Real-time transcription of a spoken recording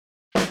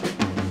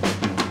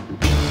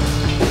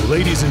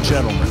Ladies and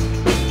gentlemen,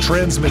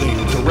 transmitting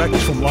direct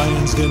from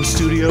Lion's Den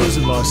Studios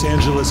in Los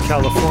Angeles,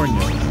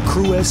 California,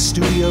 Crew S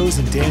Studios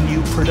and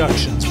Danube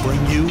Productions bring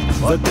you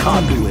The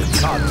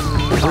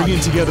Conduit,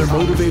 bringing together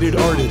motivated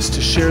artists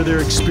to share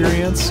their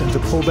experience and to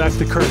pull back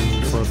the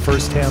curtain for a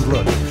first-hand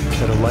look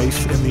at a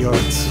life in the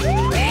arts.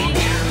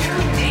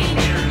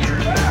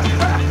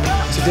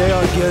 Today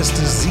our guest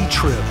is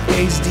Z-Trip,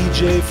 ace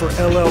DJ for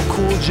LL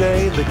Cool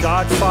J, the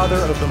godfather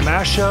of the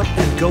mashup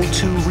and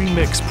go-to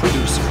remix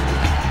producer.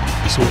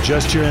 So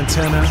adjust your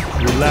antenna,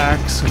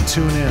 relax, and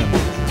tune in.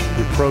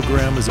 Your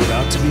program is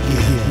about to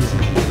begin.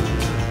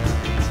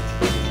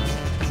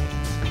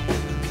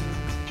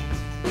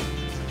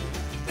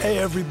 Hey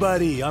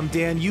everybody, I'm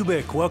Dan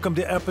Ubik. Welcome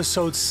to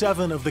episode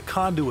 7 of The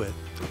Conduit,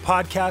 a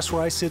podcast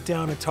where I sit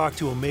down and talk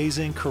to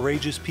amazing,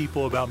 courageous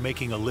people about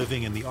making a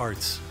living in the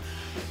arts.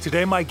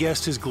 Today my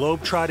guest is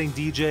globe-trotting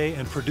DJ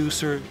and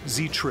producer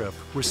Z-Trip,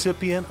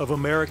 recipient of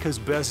America's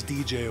Best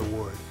DJ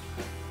Award.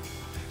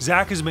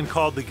 Zach has been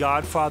called the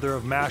godfather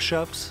of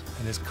mashups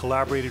and has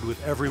collaborated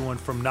with everyone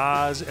from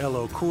Nas,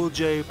 LL Cool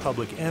J,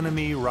 Public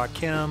Enemy,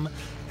 Rakim,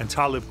 and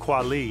Talib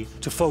Kweli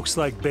to folks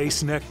like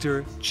Bass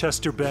Nectar,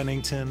 Chester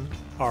Bennington,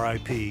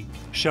 R.I.P.,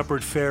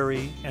 Shepard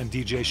Fairey, and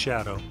DJ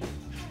Shadow.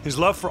 His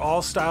love for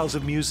all styles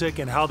of music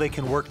and how they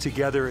can work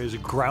together is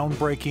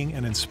groundbreaking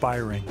and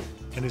inspiring,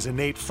 and his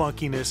innate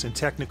funkiness and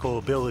technical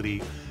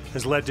ability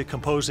has led to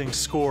composing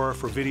score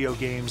for video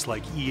games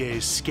like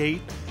EA's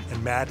Skate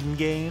and Madden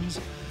games,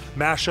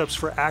 mashups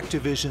for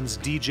Activision's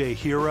DJ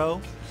Hero,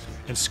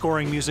 and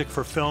scoring music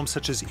for films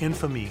such as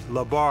Infamy,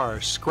 La Barre,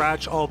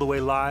 Scratch All the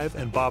Way Live,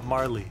 and Bob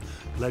Marley,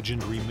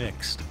 Legend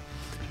Remixed.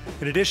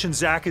 In addition,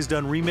 Zach has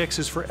done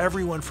remixes for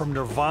everyone from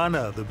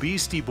Nirvana, the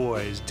Beastie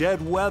Boys,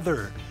 Dead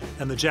Weather,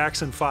 and the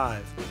Jackson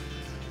 5.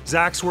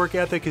 Zach's work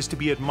ethic is to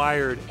be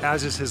admired,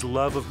 as is his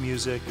love of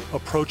music,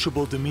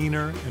 approachable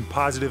demeanor, and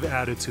positive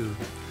attitude.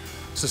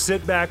 So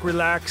sit back,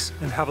 relax,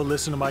 and have a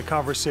listen to my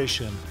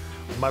conversation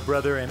with my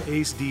brother and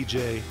ace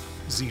DJ,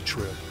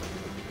 Z-Trip.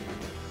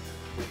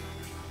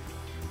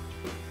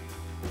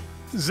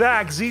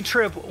 Zach,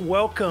 Z-Trip,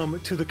 welcome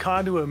to The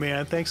Conduit,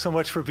 man. Thanks so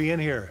much for being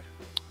here.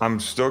 I'm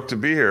stoked to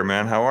be here,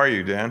 man. How are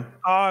you, Dan?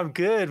 Oh, I'm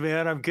good,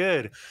 man. I'm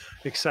good.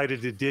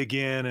 Excited to dig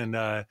in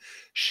and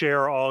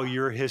share all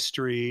your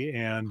history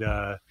and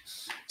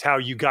how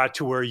you got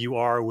to where you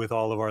are with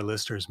all of our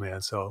listeners, man.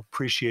 So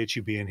appreciate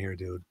you being here,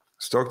 dude.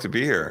 Stoked to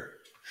be here.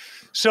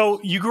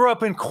 So you grew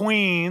up in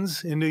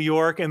Queens in New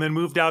York and then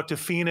moved out to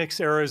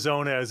Phoenix,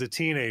 Arizona as a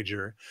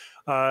teenager.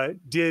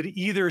 Did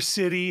either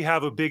city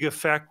have a big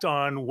effect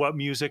on what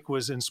music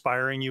was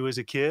inspiring you as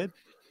a kid?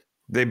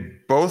 They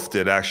both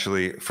did,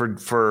 actually,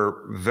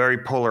 for very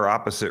polar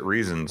opposite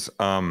reasons.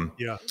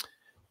 Yeah.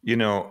 You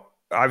know,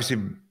 obviously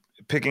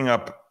picking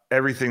up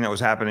everything that was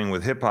happening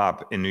with hip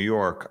hop in New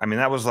York. I mean,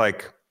 that was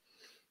like,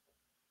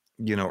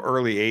 you know,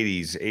 early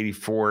 80s,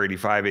 84,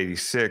 85,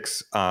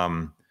 86,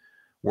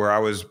 where I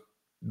was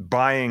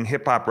buying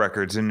hip hop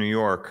records in New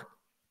York.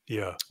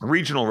 Yeah.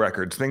 Regional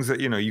records, things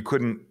that, you know, you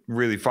couldn't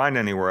really find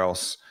anywhere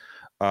else,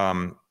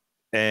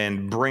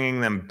 and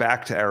bringing them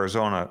back to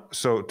Arizona.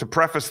 So to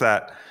preface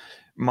that,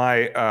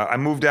 I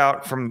moved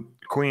out from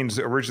Queens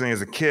originally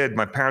as a kid.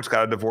 My parents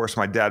got a divorce.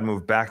 My dad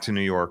moved back to New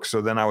York. So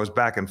then I was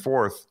back and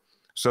forth.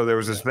 So there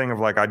was this thing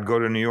of like, I'd go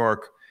to New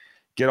York,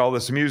 get all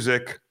this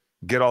music,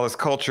 get all this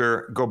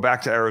culture, go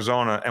back to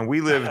Arizona. And we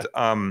lived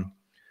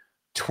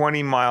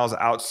 20 miles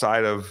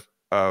outside of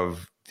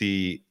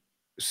the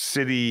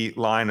city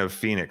line of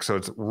Phoenix. So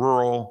it's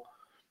rural,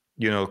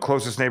 you know,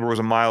 closest neighbor was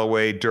a mile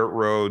away, dirt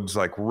roads,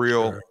 like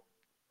real. Sure.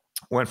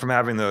 Went from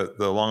having the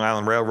Long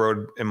Island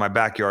Railroad in my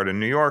backyard in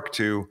New York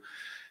to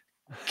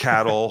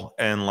cattle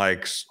and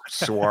like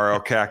saguaro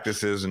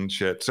cactuses and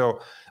shit.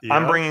 So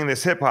I'm bringing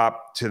this hip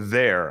hop to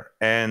there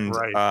and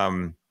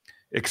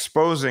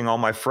exposing all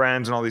my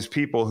friends and all these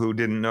people who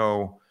didn't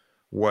know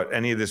what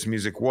any of this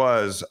music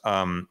was,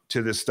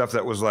 to this stuff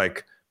that was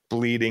like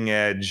bleeding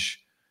edge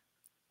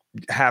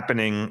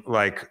happening.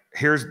 Like,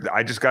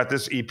 I just got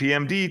this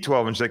EPMD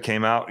 12-inch that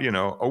came out, you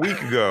know, a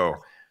week ago.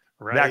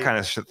 Right. That kind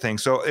of thing.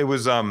 So it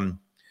was,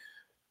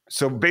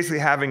 so basically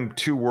having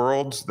two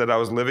worlds that I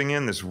was living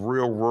in, this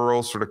real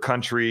rural sort of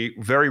country,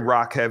 very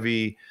rock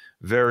heavy,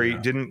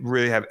 didn't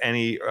really have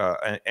any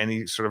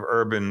sort of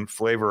urban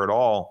flavor at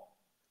all.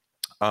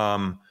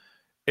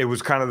 It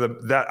was kind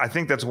of I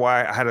think that's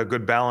why I had a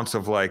good balance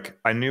of like,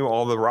 I knew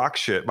all the rock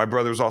shit. My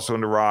brother was also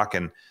into rock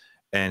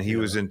and he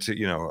was into,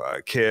 you know,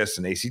 Kiss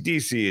and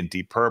AC/DC and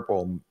Deep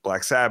Purple and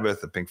Black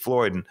Sabbath and Pink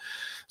Floyd and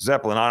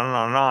Zeppelin, on and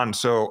on and on.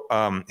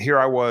 So here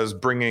I was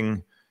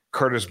bringing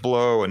Curtis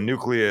Blow and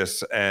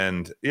Nucleus,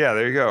 and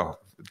there you go.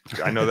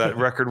 I know that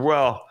record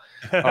well.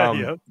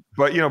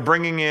 But, you know,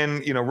 bringing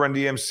in, you know, Run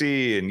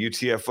DMC and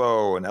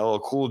UTFO and LL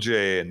Cool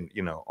J and,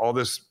 you know, all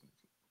this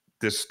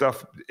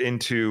stuff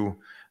into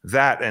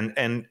that,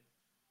 and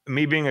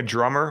me being a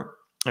drummer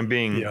and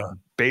being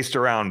based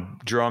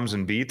around drums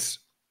and beats,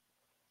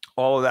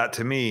 all of that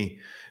to me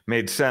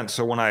made sense.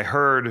 So when I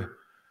heard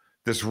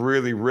this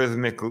really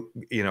rhythmic,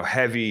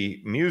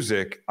 heavy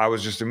music, I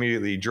was just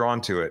immediately drawn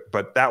to it.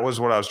 But that was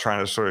what I was trying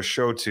to sort of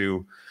show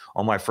to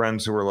all my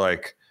friends who were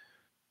like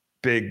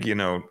big,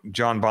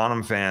 John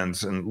Bonham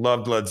fans and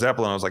loved Led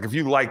Zeppelin. I was like, if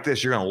you like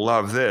this, you're going to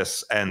love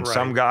this. And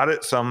some got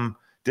it, some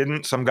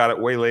didn't, some got it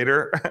way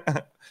later.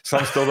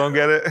 Some still don't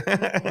get it.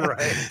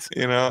 Right.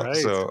 Right.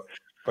 So,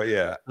 but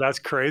yeah. That's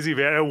crazy,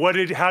 man.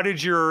 And how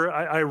did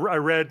I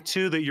read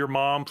too that your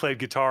mom played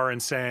guitar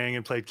and sang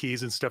and played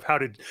keys and stuff.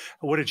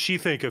 What did she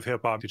think of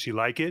hip hop? Did she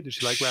like it? Did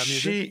she like rap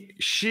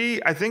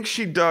music? I think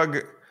she dug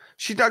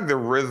the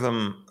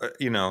rhythm,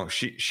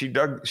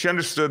 she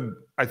understood,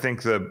 I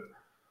think, the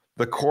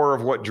core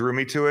of what drew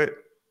me to it.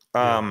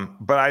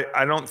 But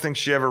I don't think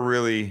she ever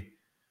really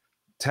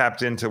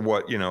tapped into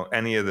what,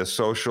 any of the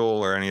social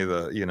or any of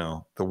the,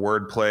 the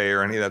wordplay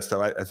or any of that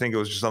stuff. I think it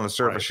was just on the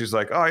surface. Right. She's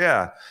like, oh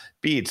yeah,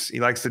 beats. He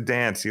likes to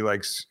dance. He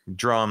likes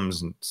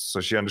drums. And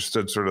so she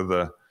understood sort of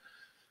the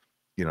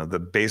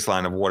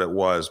baseline of what it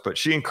was, but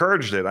she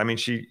encouraged it. I mean,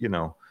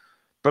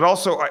 but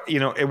also,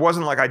 it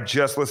wasn't like I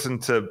just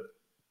listened to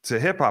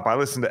hip hop. I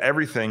listened to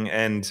everything.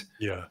 And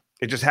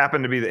it just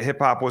happened to be that hip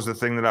hop was the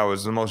thing that I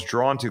was the most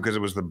drawn to because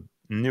it was the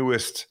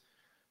newest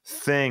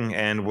thing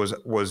and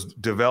was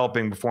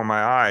developing before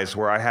my eyes,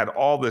 where I had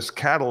all this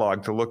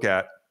catalog to look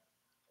at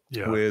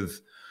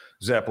with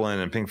Zeppelin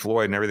and Pink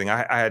Floyd and everything.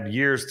 I had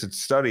years to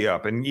study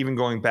up, and even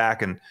going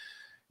back and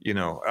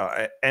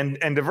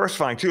and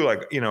diversifying too.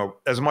 Like,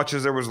 as much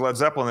as there was Led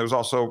Zeppelin, there was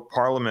also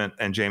Parliament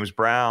and James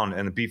Brown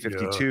and the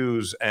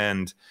B-52s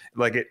and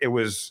like it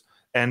was,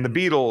 and the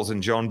Beatles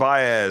and Joan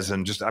Baez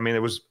and just, I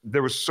mean,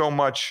 there was so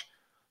much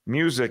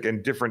music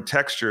and different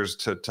textures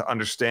to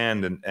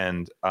understand,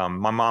 and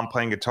my mom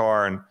playing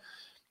guitar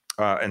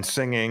and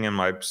singing, and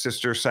my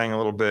sister sang a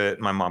little bit.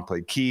 My mom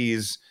played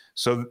keys,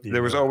 so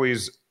there was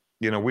always,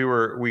 we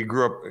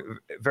grew up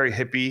very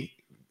hippie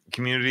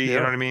community. You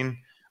know what I mean?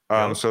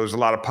 So there's a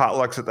lot of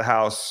potlucks at the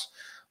house,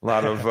 a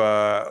lot of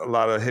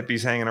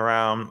hippies hanging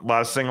around, a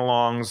lot of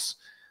sing-alongs,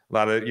 a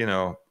lot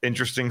of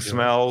interesting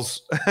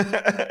smells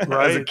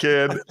as a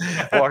kid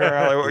walking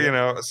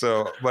around,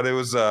 So, but it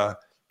was.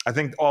 I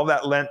think all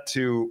that lent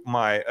to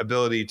my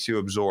ability to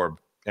absorb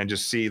and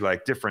just see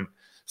like different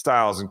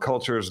styles and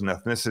cultures and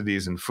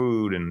ethnicities and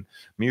food and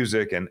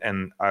music.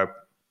 And I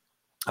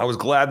was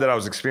glad that I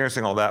was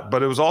experiencing all that,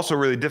 but it was also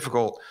really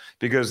difficult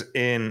because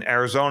in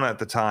Arizona at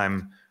the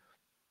time,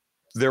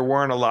 there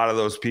weren't a lot of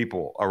those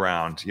people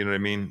around, you know what I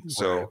mean?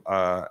 So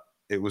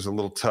it was a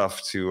little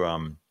tough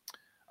to,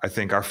 I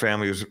think our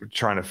family was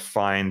trying to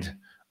find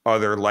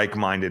other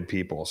like-minded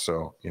people.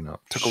 So, it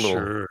took a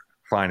little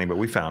finding, but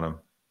we found them.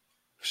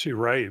 She's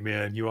right,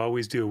 man. You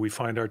always do. We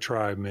find our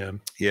tribe,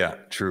 man. Yeah,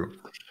 true.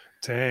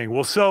 Dang.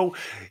 Well, so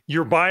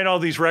you're buying all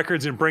these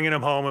records and bringing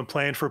them home and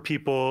playing them for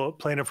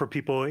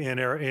people in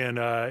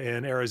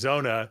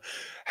Arizona.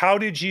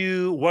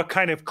 What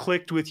kind of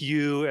clicked with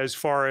you as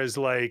far as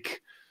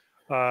like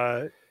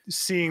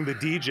seeing the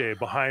DJ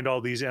behind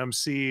all these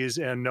MCs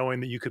and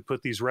knowing that you could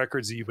put these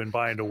records that you've been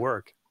buying to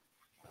work?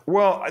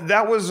 Well,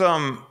 that was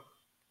the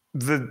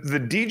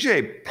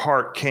DJ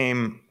part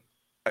came,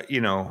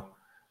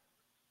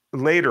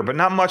 later, but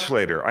not much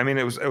later. I mean,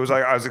 it was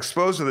like I was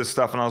exposed to this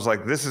stuff and I was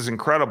like, this is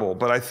incredible.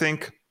 But I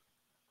think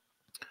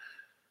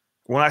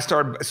when I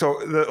started, so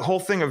the whole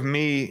thing of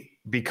me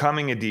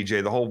becoming a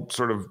DJ, the whole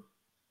sort of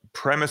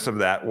premise of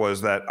that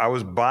was that I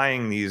was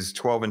buying these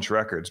 12-inch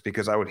records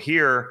because I would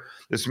hear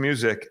this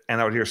music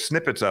and I would hear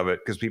snippets of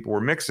it because people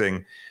were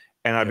mixing,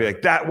 and I'd be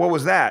like, what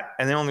was that?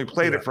 And they only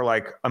played it for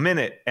like a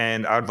minute,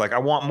 and I'd like, I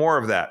want more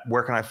of that.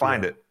 Where can I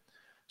find it?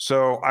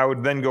 So I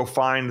would then go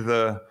find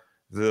the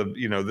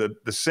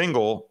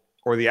single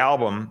or the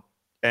album,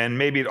 and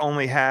maybe the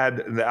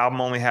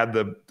album only had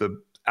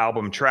the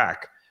album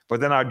track, but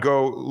then I'd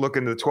go look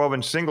in the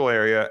 12-inch single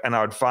area and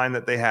I would find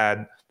that they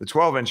had the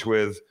 12-inch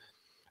with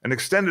an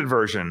extended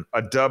version,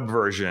 a dub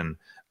version,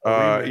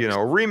 a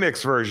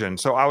remix version.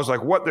 So I was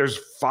like, what, there's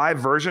 5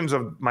 versions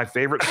of my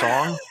favorite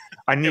song?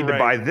 I need to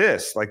buy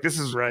this. Like, this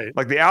is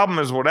like, the album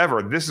is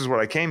whatever. This is what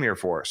I came here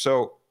for.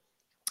 So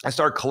I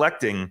started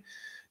collecting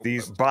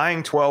these,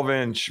 buying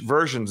 12-inch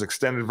versions,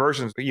 extended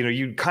versions.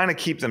 You kind of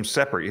keep them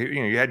separate.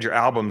 You had your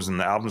albums, and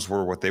the albums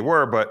were what they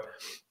were. But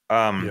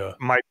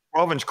my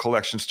 12-inch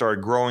collection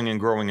started growing and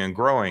growing and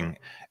growing.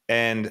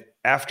 And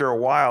after a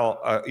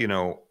while,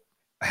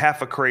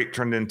 half a crate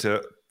turned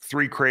into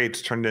 3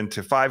 crates, turned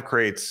into 5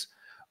 crates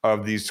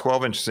of these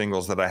 12-inch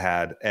singles that I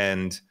had.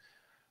 And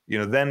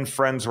then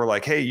friends were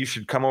like, hey, you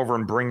should come over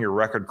and bring your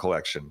record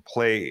collection,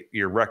 play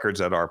your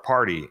records at our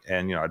party.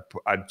 And I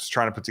was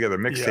trying to put together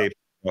mixtape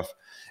stuff.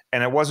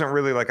 And it wasn't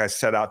really like I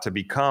set out to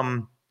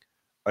become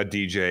a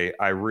DJ.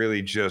 I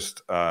really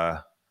just,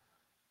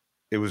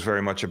 it was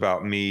very much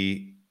about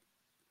me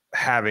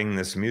having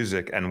this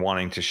music and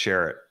wanting to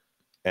share it.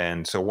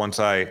 And so once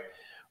I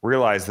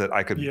realized that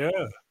I could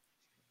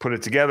put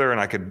it together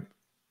and I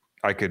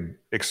could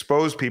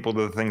expose people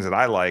to the things that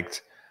I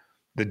liked,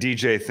 the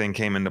DJ thing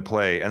came into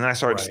play. And then I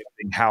started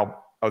studying how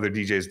other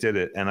DJs did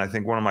it. And I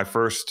think one of my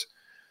first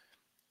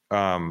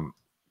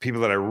people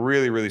that I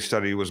really, really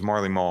studied was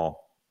Marley Marl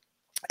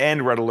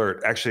and Red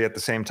Alert, actually at the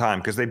same time,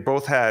 because they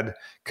both had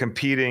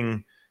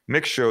competing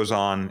mix shows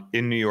on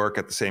in New York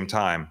at the same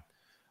time.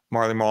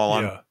 Marley Marl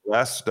on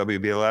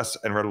WBLS,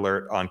 and Red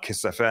Alert on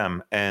Kiss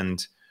FM.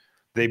 And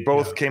they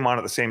both came on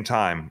at the same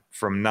time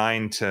from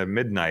 9 to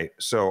midnight.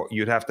 So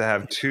you'd have to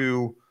have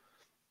 2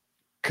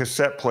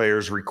 cassette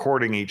players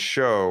recording each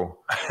show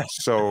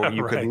so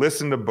you could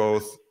listen to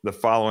both the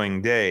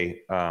following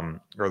day,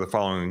 or the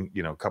following,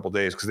 couple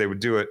days, because they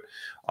would do it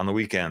on the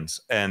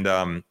weekends.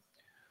 And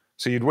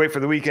so you'd wait for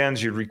the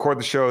weekends, you'd record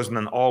the shows, and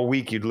then all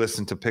week you'd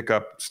listen to pick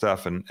up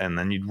stuff, and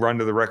then you'd run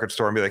to the record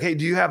store and be like, hey,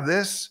 do you have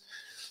this?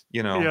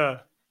 Yeah.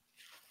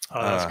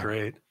 Oh, that's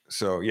great.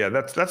 So yeah,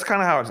 that's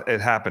kind of how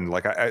it happened.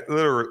 Like it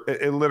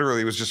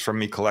literally was just from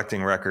me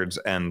collecting records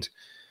and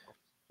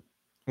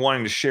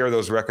wanting to share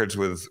those records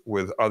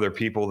with other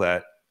people,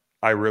 that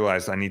I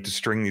realized I need to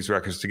string these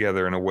records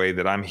together in a way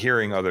that I'm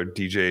hearing other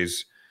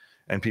DJs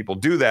and people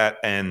do that.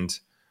 And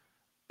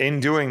in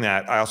doing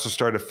that, I also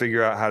started to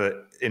figure out how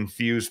to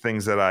infuse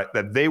things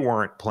that they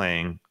weren't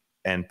playing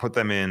and put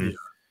them in,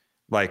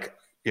 like,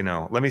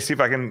 let me see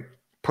if I can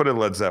put a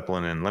Led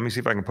Zeppelin in. Let me see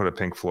if I can put a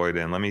Pink Floyd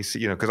in. Let me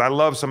see, because I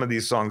love some of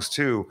these songs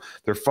too.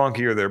 They're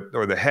funky or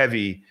they're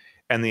heavy,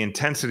 and the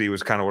intensity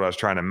was kind of what I was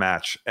trying to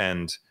match.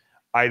 And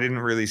I didn't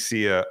really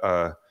see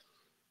a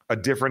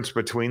difference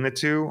between the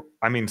two.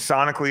 I mean,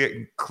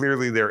 sonically,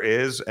 clearly there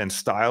is, and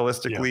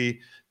stylistically,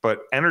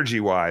 but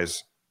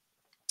energy-wise,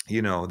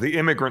 the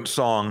Immigrant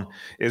Song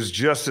is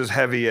just as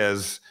heavy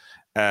as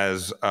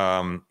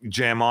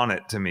Jam On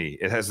It to me.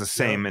 It has the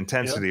same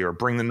intensity, or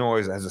Bring the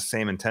Noise has the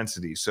same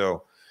intensity.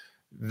 So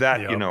that,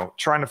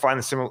 trying to find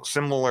the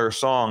similar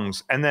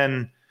songs, and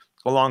then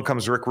along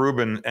comes Rick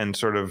Rubin and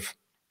sort of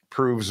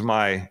proves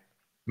my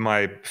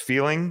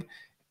feeling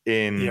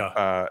in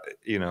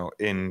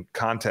in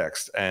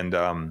context. And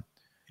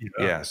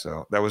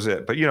so that was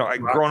it. But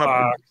growing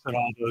up and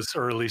all those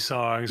early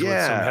songs with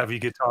some heavy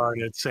guitar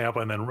and its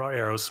sample, and then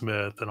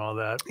Aerosmith and all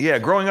that. Yeah,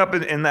 growing up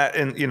in that,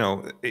 and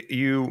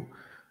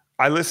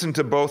I listened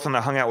to both, and I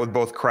hung out with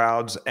both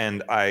crowds,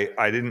 and I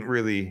didn't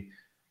really,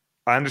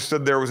 I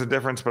understood there was a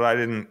difference, but I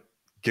didn't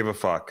give a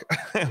fuck.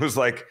 It was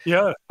like,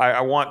 I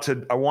want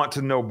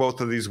to know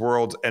both of these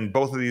worlds, and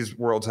both of these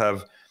worlds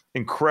have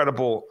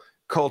incredible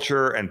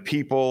culture and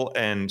people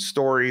and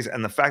stories,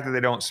 and the fact that they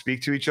don't speak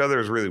to each other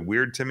is really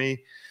weird to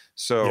me.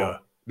 So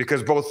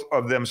because both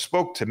of them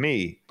spoke to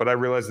me, but I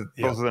realized that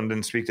both of them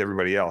didn't speak to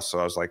everybody else. So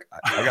I was like,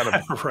 I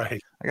gotta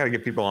I gotta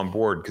get people on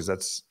board, because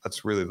that's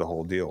really the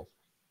whole deal.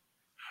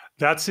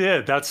 That's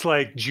it. That's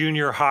like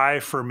junior high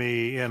for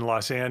me in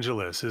Los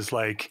Angeles, is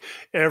like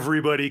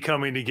everybody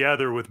coming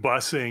together with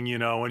busing,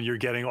 and you're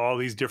getting all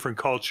these different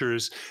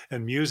cultures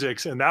and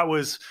musics. And that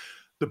was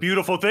the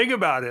beautiful thing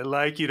about it.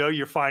 Like,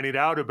 you're finding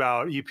out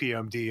about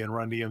EPMD and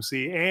Run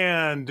DMC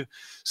and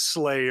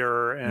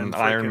Slayer and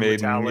Iron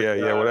Maiden.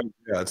 Whatever.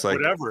 Yeah, it's like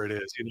whatever it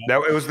is.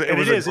 That it was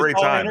a great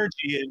time.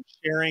 Energy, and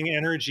sharing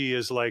energy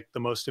is like the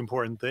most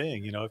important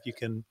thing.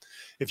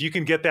 If you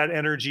can get that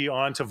energy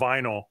onto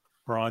vinyl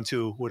or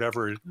onto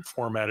whatever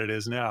format it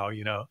is now,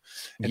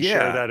 and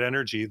share that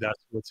energy, that's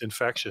what's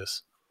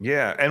infectious.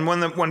 Yeah. And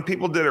when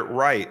people did it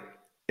right,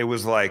 it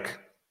was like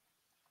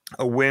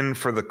a win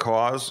for the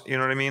cause. You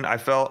know what I mean? I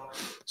felt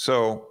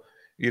so,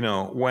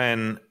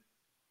 when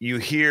you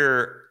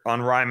hear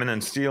on Ryman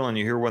and Steel, and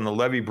you hear When the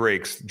Levee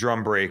Breaks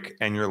drum break,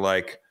 and you're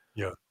like,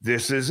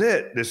 this is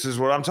it. This is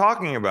what I'm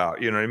talking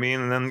about. You know what I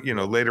mean? And then,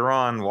 later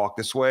on, Walk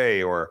This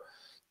Way, or,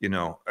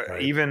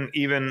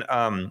 even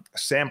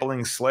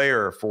sampling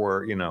Slayer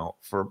for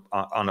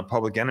on a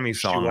Public Enemy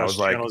song. I was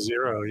like, Channel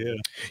Zero,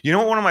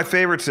 what one of my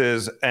favorites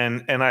is,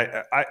 and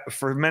I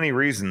for many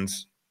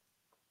reasons,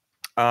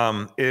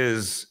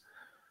 is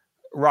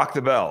Rock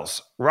the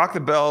Bells. Rock the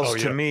Bells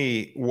to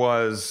me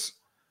was,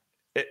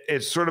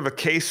 it's sort of a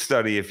case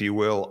study, if you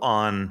will,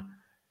 on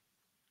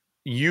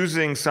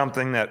using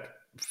something that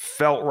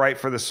felt right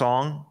for the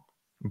song,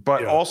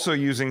 but also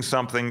using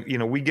something,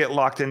 we get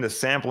locked into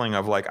sampling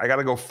of like, I got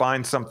to go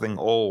find something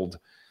old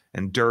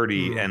and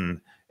dirty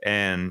and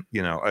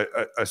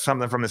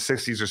something from the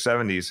 60s or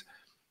 70s.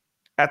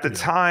 At the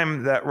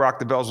time that Rock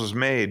the Bells was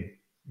made,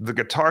 the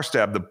guitar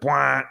stab, the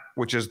bwah,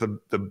 which is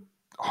the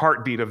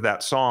heartbeat of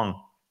that song,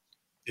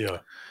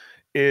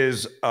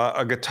 is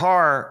a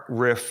guitar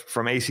riff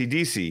from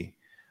AC/DC,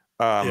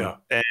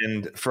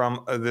 and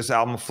from this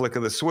album Flick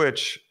of the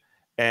Switch,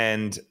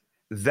 and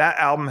that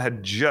album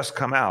had just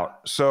come out.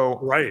 So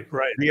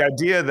the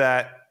idea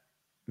that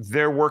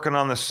they're working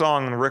on the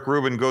song, and Rick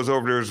Rubin goes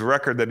over to his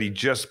record that he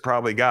just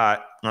probably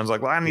got, and I was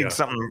like, well, I need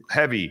something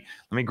heavy.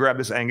 Let me grab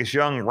this Angus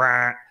Young,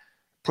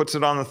 puts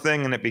it on the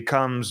thing, and it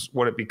becomes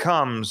what it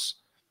becomes,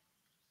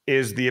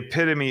 is the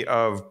epitome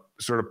of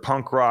sort of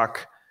punk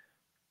rock,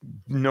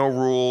 no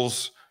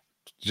rules,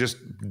 just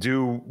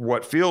do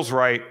what feels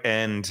right.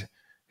 And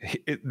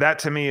that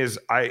to me is,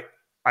 I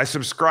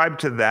subscribe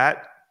to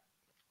that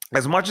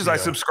as much as I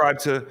subscribe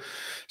to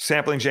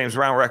sampling James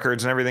Brown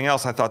records and everything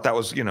else. I thought that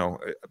was,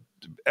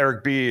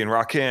 Eric B and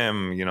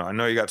Rakim, you know, I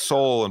know you got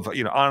Soul and,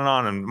 you know,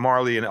 on and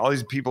Marley and all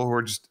these people who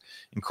are just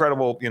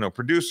incredible, you know,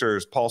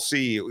 producers, Paul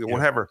C,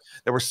 whatever,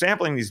 that were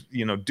sampling these,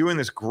 you know, doing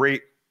this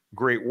great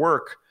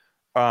work.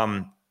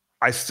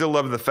 I still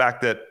love the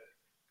fact that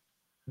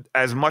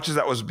as much as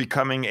that was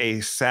becoming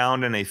a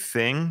sound and a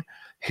thing,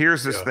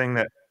 here's this thing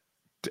that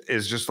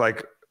is just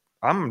like,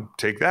 I'm gonna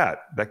take that.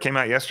 That came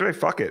out yesterday.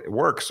 Fuck it. It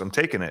works. I'm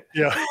taking it.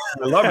 Yeah.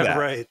 I love that.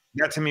 Right.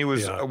 That to me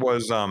was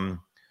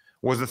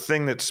a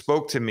thing that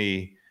spoke to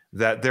me,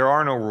 that there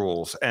are no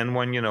rules. And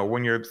when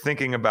you're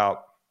thinking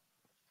about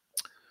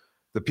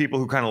the people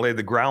who kind of laid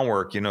the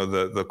groundwork, you know,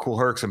 the Kool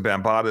Hercs and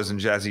Bambatas and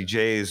Jazzy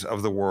J's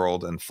of the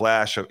world and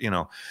Flash, you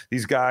know,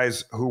 these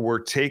guys who were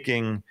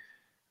taking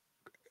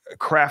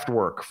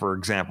Kraftwerk, for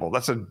example.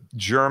 That's a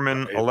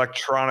German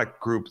electronic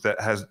group that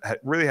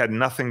really had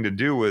nothing to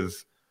do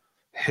with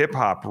hip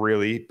hop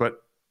really,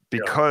 but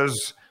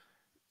because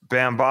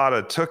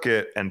Bambaataa took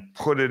it and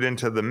put it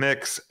into the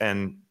mix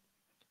and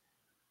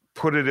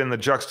put it in the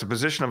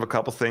juxtaposition of a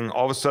couple things,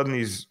 all of a sudden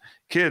these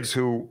kids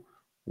who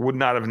would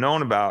not have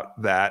known about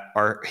that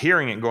are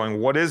hearing it going,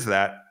 what is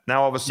that?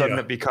 Now all of a sudden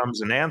it becomes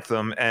an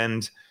anthem,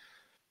 and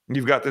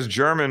you've got this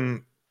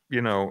German,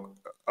 you know,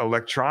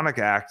 electronic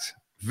act,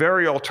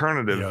 very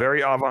alternative,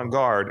 very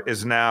avant-garde,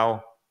 is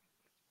now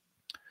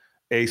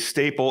a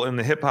staple in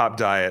the hip hop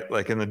diet,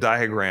 like in the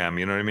diagram,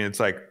 you know what I mean? It's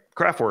like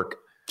Kraftwerk.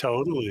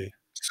 Totally.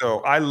 So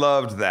I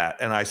loved that.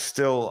 And I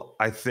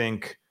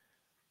think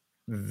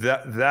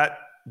that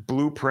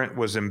blueprint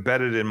was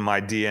embedded in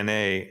my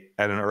DNA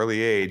at an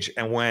early age.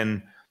 And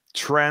when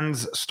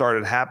trends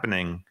started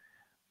happening,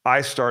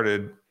 I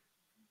started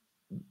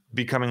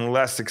becoming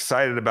less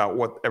excited about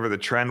whatever the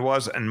trend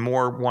was and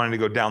more wanting to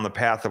go down the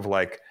path of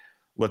like,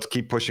 let's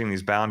keep pushing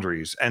these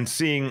boundaries, and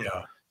seeing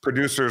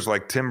producers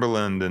like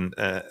Timbaland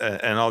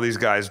and all these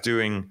guys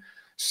doing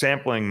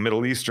sampling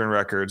Middle Eastern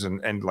records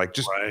and like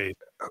just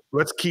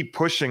let's keep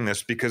pushing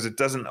this, because it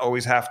doesn't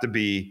always have to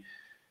be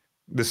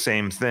the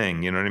same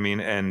thing. You know what I mean?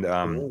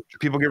 And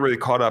people get really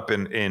caught up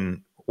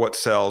in what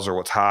sells or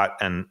what's hot.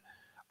 And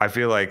I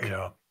feel like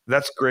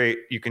that's great.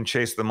 You can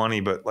chase the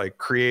money, but like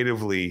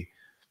creatively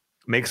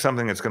make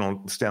something that's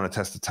going to stand the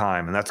test of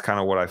time. And that's kind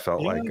of what I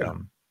felt like.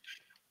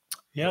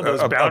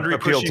 Those boundary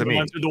pushing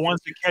ones are the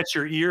ones that catch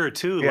your ear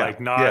too, like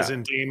Nas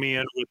and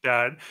Damien with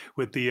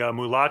the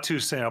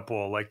Mulatu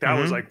sample. Like that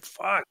was like,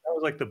 fuck, that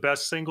was like the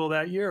best single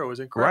that year. It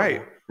was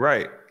incredible.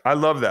 Right. I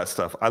love that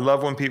stuff. I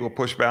love when people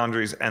push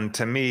boundaries. And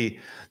to me,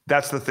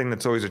 that's the thing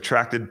that's always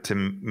attracted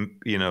to,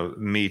 you know,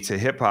 me to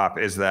hip hop,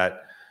 is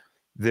that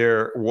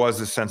there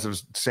was a sense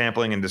of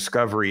sampling and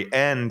discovery.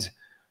 And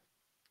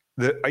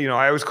you know,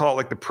 I always call it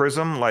like the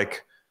prism,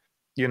 like,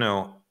 you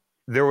know,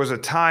 there was a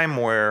time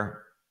where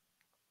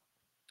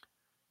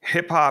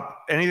hip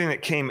hop, anything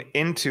that came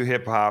into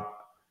hip hop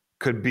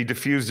could be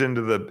diffused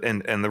into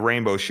and the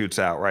rainbow shoots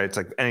out, right? It's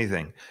like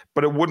anything,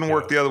 but it wouldn't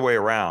work the other way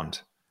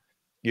around.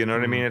 You know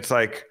what I mean? It's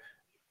like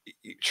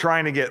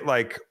trying to get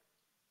like,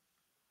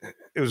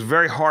 it was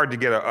very hard to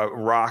get a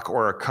rock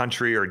or a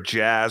country or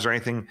jazz or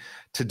anything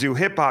to do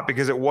hip hop,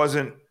 because it was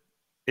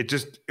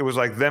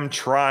like them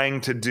trying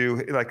to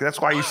do, like,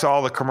 that's why you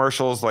saw the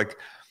commercials, like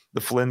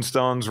the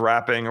Flintstones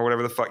rapping or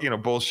whatever the fuck, you know,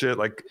 bullshit,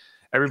 like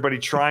everybody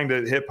trying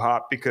to hip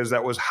hop because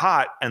that was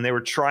hot, and they were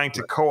trying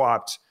to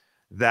co-opt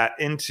that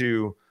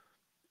into,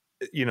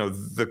 you know,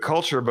 the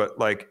culture, but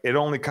like it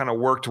only kind of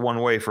worked one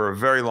way for a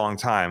very long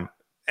time.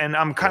 And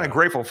I'm kind of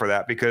grateful for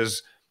that,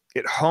 because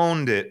it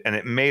honed it and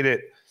it made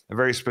it a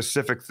very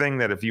specific thing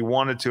that if you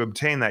wanted to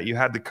obtain that, you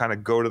had to kind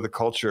of go to the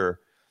culture.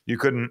 You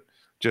couldn't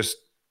just,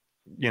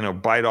 you know,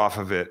 bite off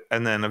of it.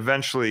 And then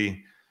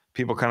eventually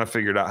people kind of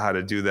figured out how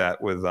to do that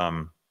with,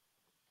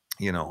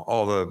 you know,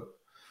 all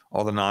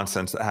the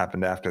nonsense that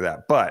happened after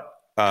that. But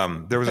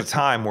there was a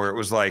time where it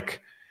was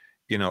like,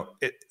 you know,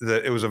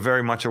 it was a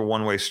very much a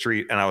one-way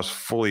street, and I was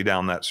fully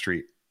down that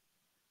street.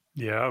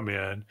 Yeah,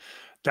 man.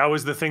 That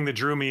was the thing that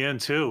drew me in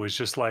too. It was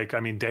just like, I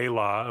mean, De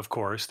La, of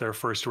course, their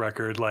first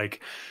record,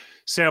 like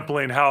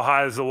sampling How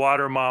High Is the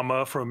Water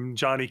Mama from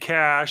Johnny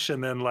Cash,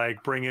 and then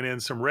like bringing in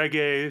some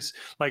reggaes,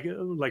 like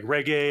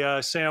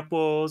reggae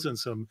samples and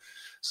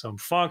some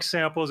funk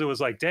samples. It was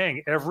like,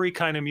 dang, every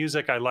kind of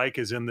music I like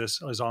is on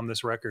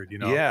this record, you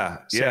know,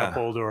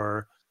 sampled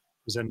or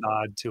was a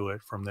nod to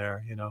it from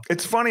there, you know.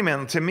 It's funny,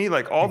 man. To me,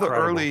 like all the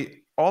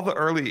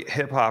early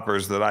hip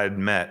hoppers that I had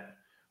met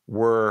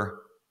were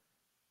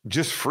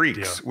just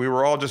freaks. We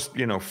were all just,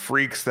 you know,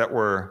 freaks that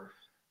were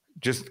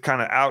just kind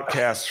of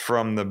outcasts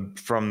from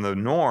the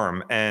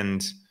norm.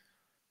 And,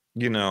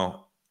 you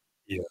know,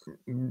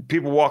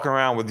 people walking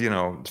around with, you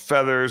know,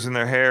 feathers in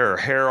their hair or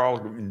hair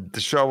all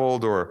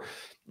disheveled, or,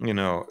 you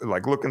know,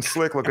 like looking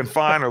slick, looking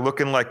fine, or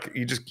looking like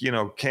you just, you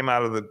know, came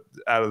out of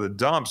the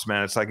dumps,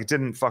 man. It's like, it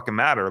didn't fucking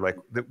matter. Like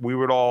we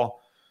would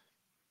all,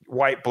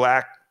 white,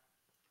 black,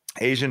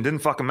 Asian,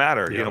 didn't fucking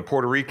matter, you know,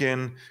 Puerto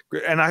Rican.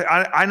 And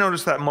I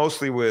noticed that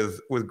mostly with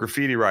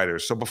graffiti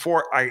writers. So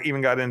before I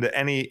even got into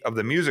any of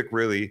the music,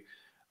 really,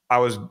 I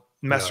was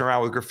messing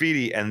around with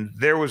graffiti, and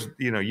there was,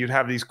 you'd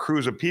have these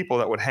crews of people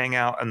that would hang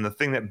out, and the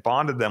thing that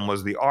bonded them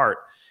was the art.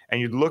 And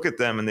you'd look at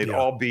them and they'd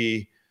all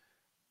be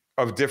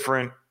of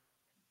different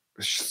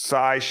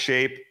size,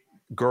 shape,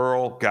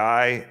 girl,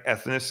 guy,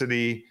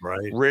 ethnicity,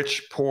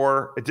 rich,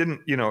 poor. It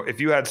didn't, if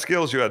you had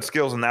skills, you had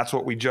skills. And that's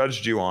what we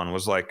judged you on,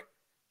 was like,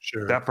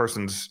 that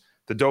person's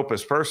the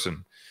dopest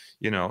person,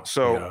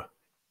 So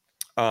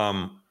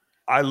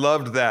I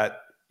loved that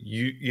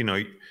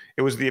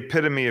it was the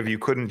epitome of, you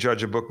couldn't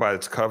judge a book by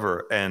its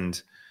cover.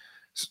 And,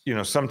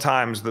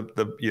 sometimes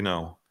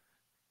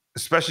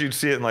especially you'd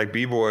see it in like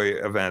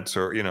B-boy events,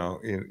 or,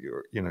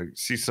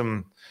 see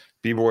some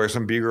B-boy or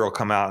some B-girl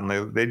come out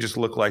and they just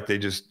look like they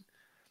just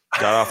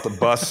got off the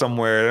bus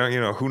somewhere,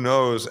 who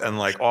knows? And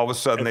like all of a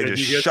sudden they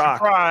just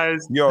shock.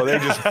 They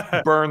just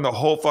burn the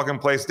whole fucking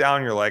place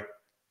down. You're like,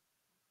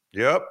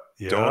 yep.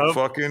 Don't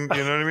fucking, you know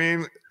what I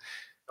mean?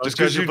 Just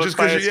because you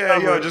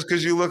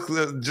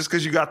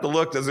got the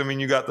look doesn't mean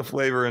you got the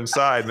flavor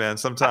inside, man.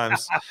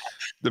 Sometimes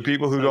the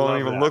people who don't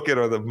even look it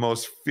are the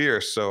most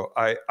fierce. So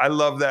I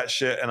love that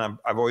shit, and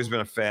I've always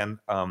been a fan.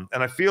 And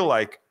I feel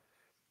like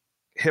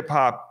hip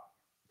hop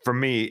for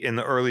me in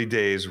the early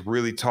days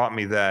really taught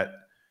me that,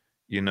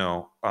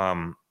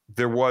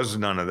 there was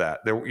none of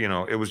that. There,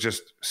 it was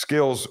just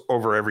skills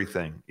over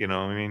everything. You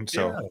know what I mean?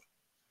 So. Yeah.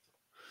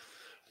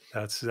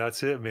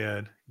 That's it,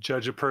 man.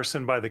 Judge a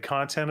person by the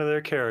content of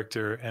their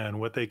character and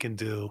what they can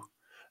do,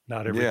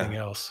 not everything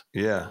else.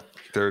 Yeah,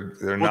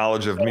 their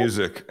knowledge of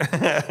music.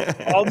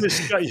 All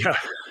this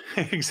stuff,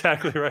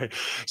 exactly right.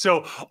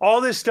 So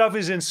all this stuff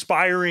is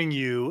inspiring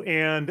you,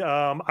 and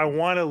I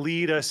want to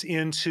lead us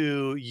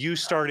into you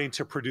starting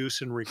to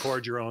produce and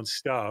record your own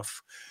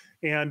stuff.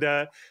 And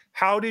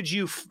how did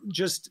you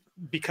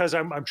because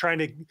I'm trying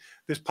to,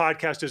 this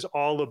podcast is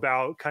all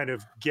about kind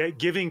of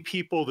giving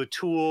people the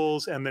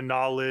tools and the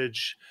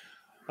knowledge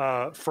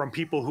from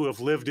people who have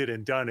lived it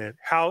and done it.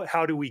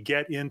 How do we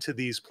get into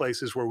these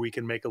places where we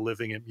can make a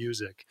living at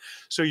music?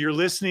 So you're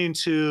listening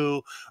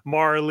to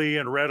Marley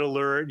and Red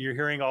Alert, and you're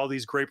hearing all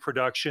these great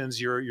productions.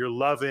 You're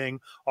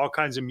loving all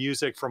kinds of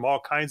music from all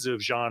kinds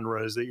of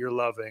genres that you're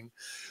loving.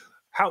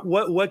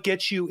 What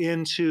gets you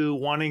into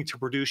wanting to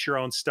produce your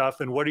own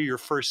stuff, and what are your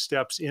first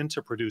steps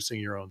into producing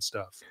your own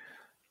stuff?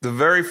 The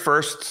very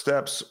first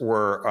steps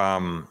were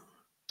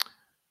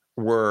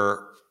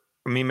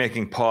me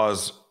making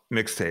pause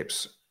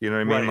mixtapes. You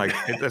know what I mean? Like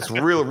that's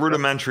real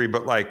rudimentary,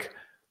 but like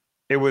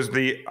it was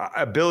the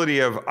ability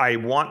of, I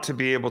want to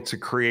be able to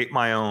create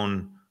my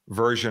own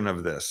version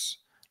of this.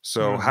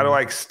 So how do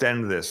I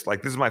extend this?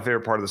 Like, this is my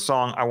favorite part of the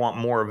song. I want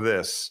more of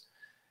this.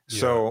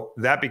 So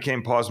that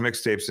became pause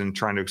mixtapes and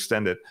trying to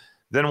extend it.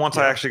 Then once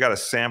I actually got a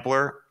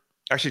sampler,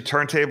 actually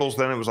turntables,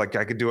 then it was like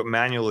I could do it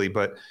manually.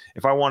 But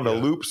if I wanted to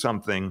loop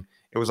something,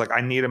 it was like, I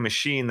need a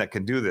machine that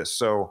can do this.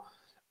 So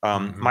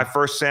my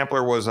first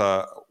sampler was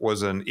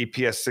an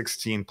EPS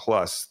 16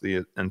 Plus,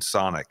 the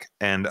Ensoniq.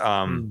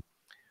 And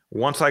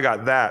once I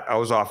got that, I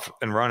was off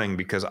and running,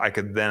 because I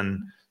could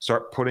then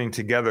start putting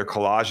together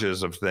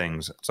collages of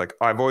things. It's like,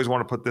 I've always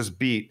wanted to put this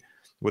beat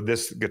with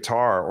this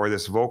guitar or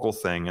this vocal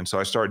thing. And so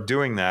I started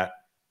doing that.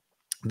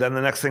 Then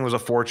the next thing was a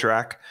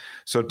 4-track.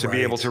 So to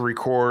be able to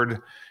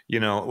record,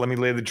 let me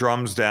lay the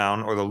drums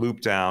down or the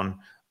loop down,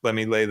 let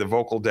me lay the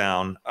vocal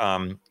down.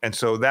 And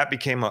so that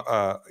became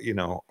a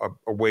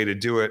way to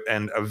do it.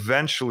 And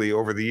eventually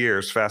over the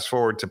years, fast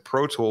forward to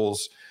Pro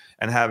Tools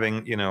and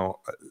having,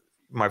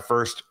 my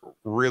first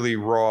really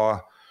raw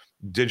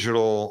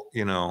digital,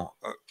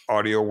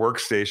 audio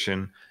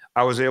workstation,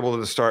 I was able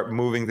to start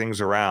moving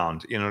things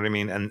around, you know what I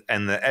mean?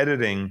 And the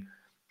editing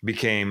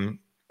became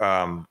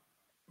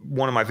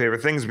one of my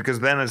favorite things, because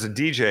then as a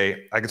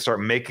DJ, I could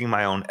start making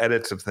my own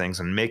edits of things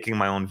and making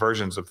my own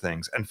versions of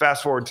things. And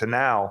fast forward to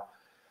now,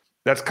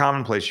 that's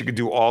commonplace. You could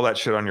do all that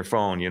shit on your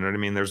phone. You know what I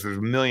mean? There's a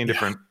million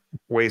different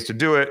ways to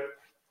do it.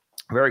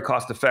 Very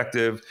cost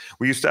effective.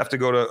 We used to have to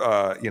go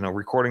to,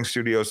 recording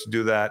studios to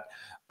do that.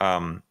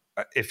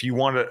 If you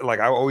want to, like,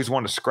 I always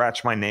wanted to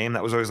scratch my name.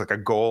 That was always like a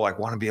goal. I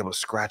want to be able to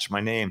scratch my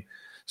name.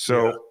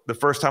 So the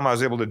first time I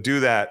was able to do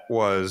that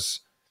was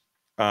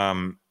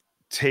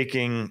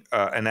taking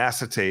an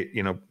acetate,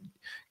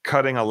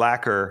 cutting a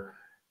lacquer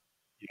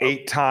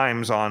 8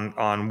 times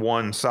on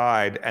one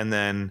side, and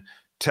then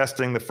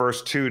testing the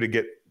first 2 to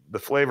get the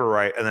flavor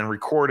right, and then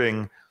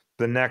recording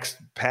the next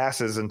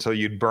passes until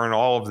you'd burn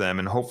all of them.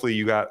 And hopefully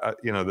you got,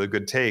 the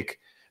good take.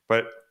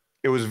 But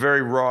it was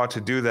very raw to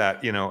do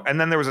that, And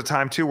then there was a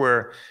time too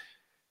where,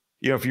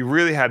 if you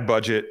really had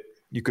budget,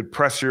 you could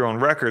press your own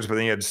records, but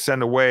then you had to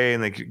send away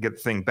and they could get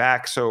the thing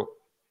back. So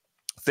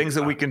things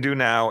that we can do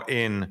now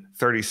in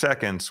 30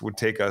 seconds would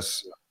take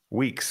us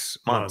weeks,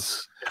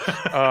 months.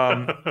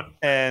 But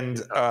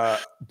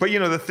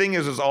the thing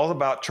is all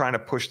about trying to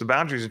push the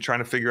boundaries and trying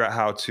to figure out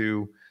how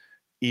to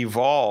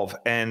evolve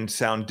and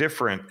sound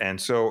different. And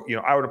so,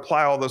 I would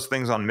apply all those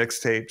things on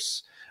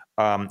mixtapes.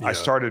 I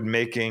started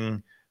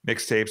making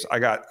mixtapes. I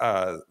got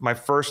my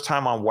first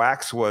time on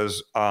Wax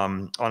was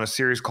on a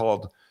series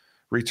called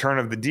Return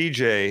of the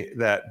DJ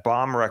that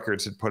Bomb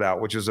Records had put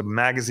out, which is a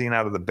magazine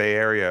out of the Bay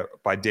Area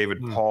by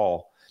David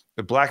Paul,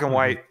 the black and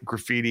white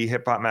graffiti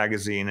hip hop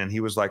magazine. And he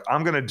was like,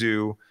 I'm going to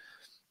do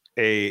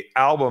a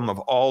album of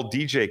all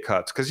DJ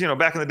cuts. Cause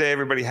back in the day,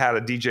 everybody had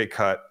a DJ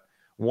cut,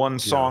 one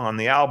song on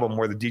the album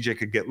where the DJ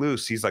could get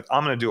loose. He's like,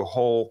 I'm going to do a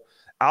whole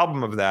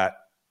album of that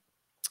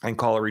and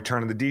call it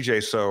Return of the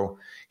DJ. So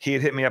he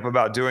had hit me up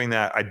about doing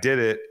that. I did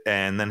it.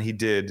 And then he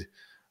did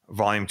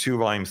Volume 2,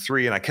 Volume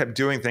 3, and I kept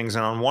doing things.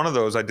 And on one of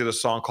those, I did a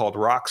song called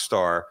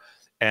Rockstar.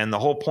 And the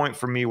whole point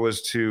for me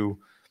was to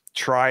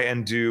try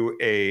and do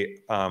a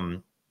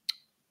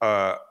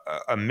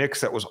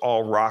mix that was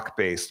all rock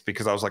based,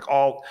 because I was like,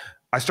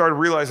 I started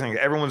realizing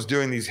everyone's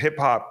doing these hip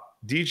hop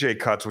DJ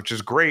cuts, which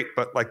is great,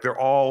 but like they're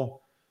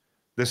all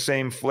the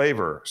same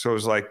flavor. So it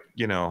was like,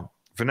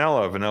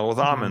 vanilla with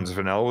almonds,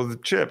 vanilla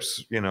with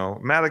chips,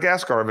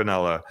 Madagascar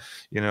vanilla,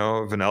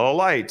 vanilla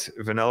light,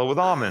 vanilla with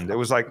almond. It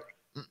was like,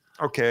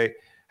 okay,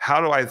 how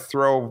do I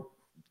throw,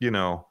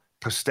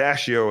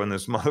 pistachio in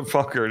this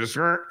motherfucker? Just,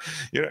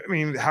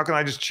 how can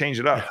I just change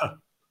it up? Yeah.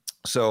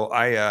 So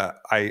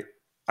I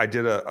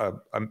did a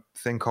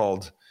thing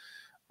called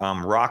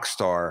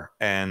Rockstar,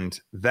 and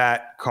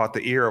that caught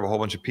the ear of a whole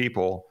bunch of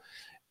people.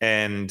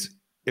 And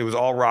it was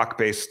all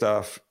rock-based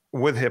stuff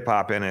with hip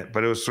hop in it,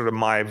 but it was sort of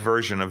my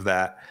version of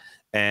that.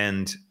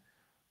 And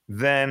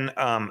then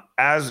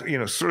as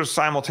sort of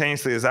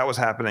simultaneously as that was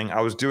happening, I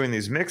was doing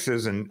these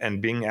mixes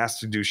and being asked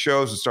to do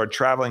shows and start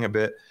traveling a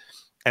bit.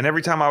 And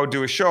every time I would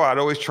do a show, I'd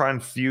always try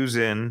and fuse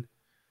in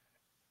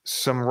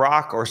some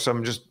rock or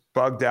some just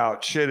bugged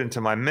out shit into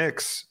my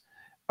mix,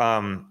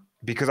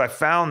 because I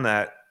found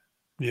that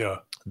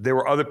there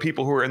were other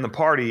people who were in the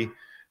party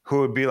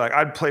who would be like,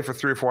 I'd play for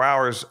 3 or 4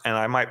 hours and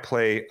I might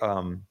play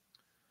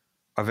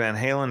a Van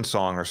Halen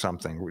song or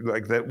something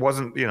like that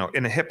wasn't,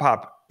 in a hip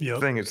hop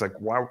thing. It's like,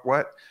 why,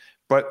 what?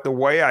 But the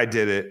way I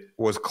did it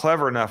was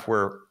clever enough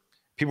where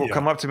people would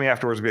come up to me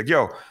afterwards and be like,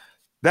 yo,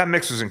 that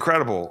mix was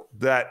incredible.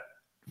 That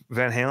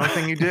Van Halen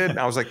thing you did. And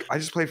I was like, I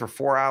just played for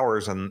 4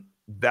 hours and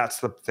that's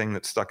the thing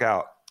that stuck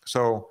out.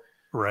 So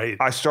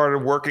I started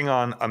working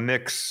on a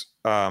mix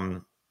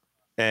and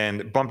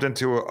bumped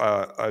into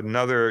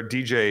another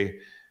DJ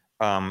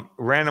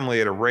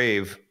randomly at a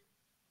rave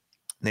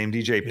named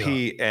DJ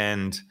P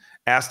and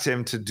asked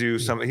him to do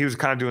some, he was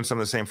kind of doing some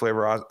of the same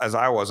flavor as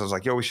I was. I was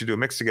like, yo, we should do a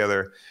mix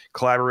together,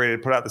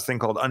 collaborated, put out this thing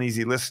called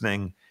Uneasy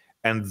Listening.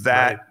 And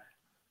that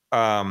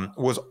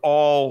was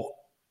all,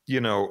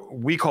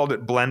 we called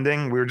it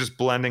blending. We were just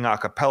blending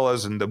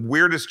acapellas and the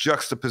weirdest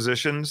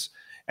juxtapositions.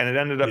 And it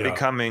ended up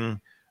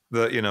becoming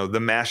the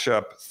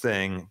mashup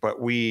thing.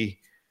 But we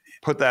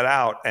put that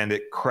out and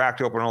it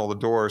cracked open all the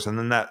doors. And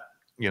then that,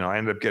 I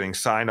ended up getting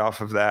signed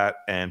off of that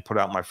and put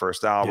out my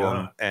first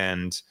album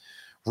and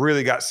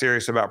really got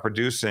serious about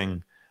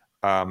producing.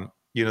 The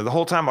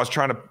whole time I was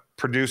trying to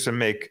produce and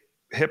make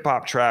hip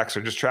hop tracks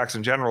or just tracks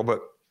in general,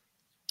 but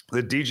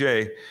the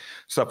DJ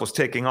stuff was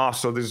taking off.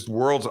 So these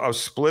worlds, I was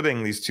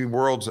splitting these two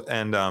worlds,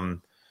 and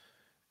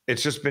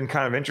it's just been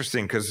kind of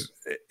interesting because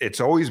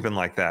it's always been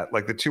like that.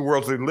 Like the two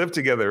worlds, they live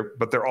together,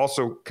 but they're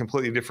also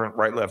completely different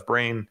right, left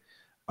brain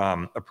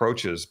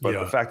approaches. But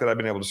the fact that I've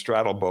been able to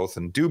straddle both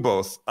and do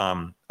both,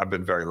 I've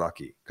been very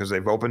lucky because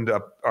they've opened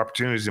up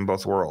opportunities in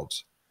both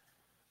worlds.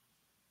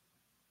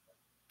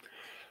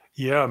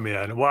 Yeah,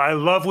 man. Well, I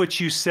love what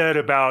you said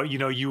about,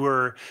 you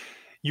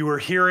were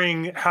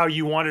hearing how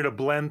you wanted to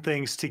blend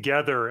things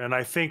together. And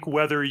I think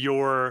whether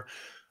you're,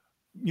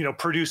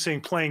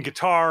 playing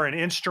guitar and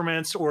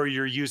instruments, or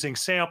you're using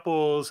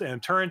samples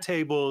and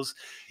turntables,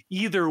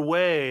 either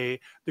way,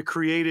 the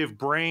creative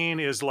brain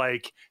is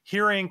like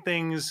hearing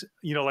things,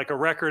 like a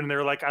record, and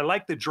they're like, I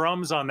like the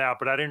drums on that,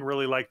 but I didn't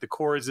really like the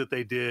chords that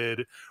they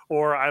did.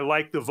 Or I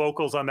like the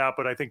vocals on that,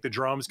 but I think the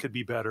drums could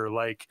be better.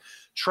 Like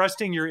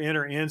trusting your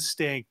inner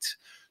instinct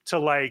to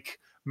like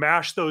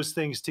mash those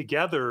things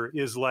together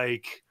is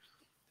like,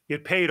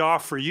 it paid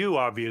off for you.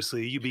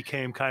 Obviously you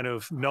became kind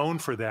of known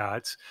for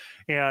that.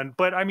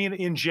 But I mean,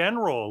 in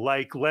general,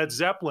 like Led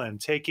Zeppelin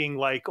taking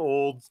like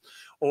old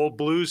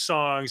blues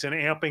songs and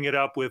amping it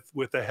up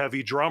with a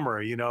heavy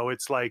drummer,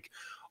 it's like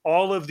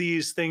all of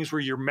these things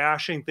where you're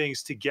mashing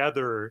things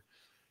together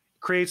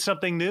creates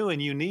something new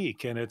and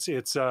unique. And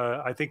it's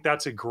I think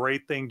that's a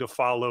great thing to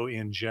follow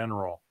in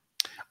general.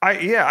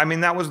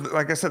 That was,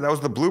 like I said, that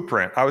was the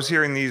blueprint. I was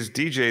hearing these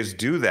DJs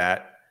do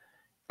that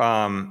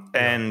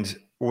and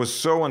was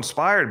so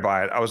inspired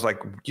by it. I was like,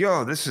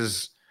 yo,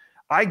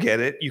 I get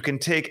it. You can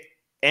take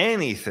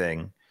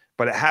anything,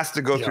 but it has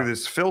to go through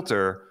this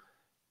filter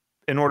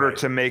in order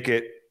to make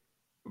it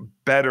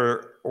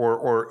better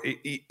or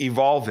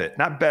evolve it.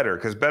 Not better,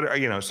 because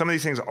better, some of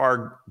these things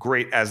are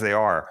great as they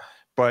are,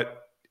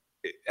 but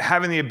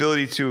having the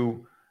ability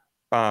to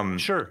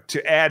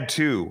to add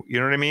to, you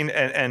know what I mean?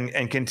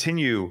 And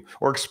continue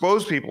or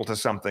expose people to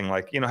something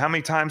like, how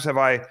many times have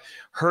I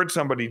heard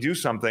somebody do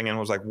something and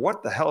was like,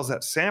 what the hell is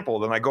that sample?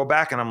 Then I go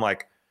back and I'm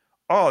like,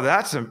 oh,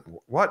 that's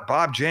what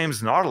Bob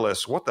James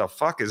Nautilus, what the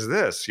fuck is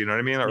this? You know what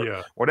I mean?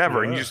 Or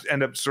whatever. And you just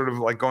end up sort of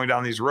like going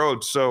down these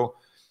roads. So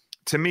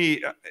to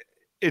me,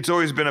 it's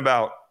always been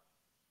about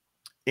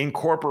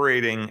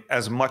incorporating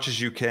as much as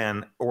you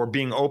can, or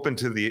being open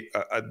to the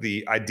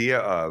idea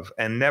of,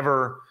 and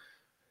never,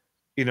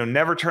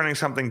 never turning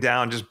something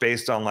down just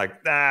based on like,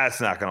 it's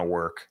not going to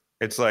work.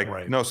 It's like,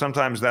 Right. no,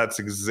 sometimes that's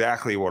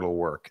exactly what'll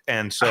work.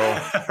 And so,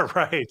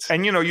 right.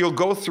 and you'll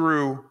go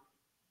through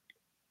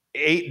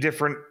 8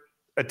 different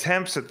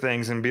attempts at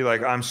things and be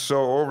like, I'm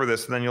so over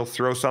this. And then you'll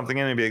throw something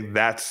in and be like,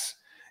 that's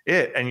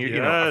it. And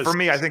you know, for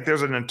me, I think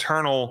there's an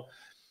internal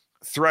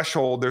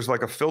threshold. There's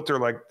like a filter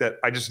like that.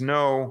 I just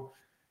know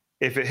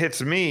if it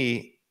hits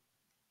me,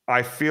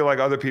 I feel like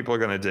other people are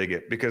going to dig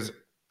it, because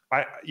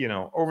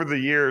over the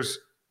years,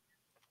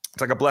 it's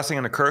like a blessing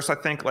and a curse. I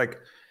think like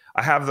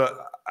I have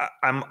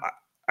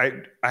I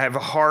have a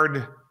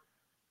hard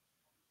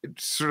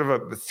sort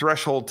of a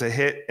threshold to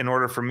hit in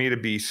order for me to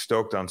be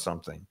stoked on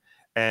something.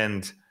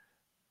 And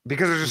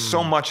because there's just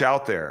so much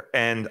out there,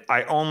 and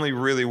I only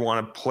really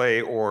want to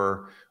play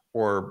or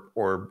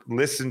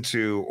listen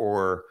to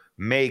or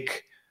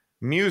make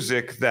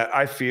music that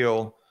I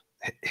feel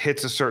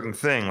hits a certain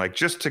thing. Like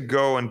just to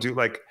go and do,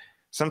 like,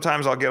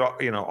 sometimes I'll get,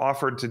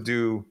 offered to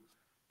do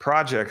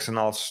projects and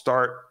I'll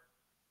start,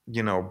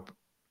 in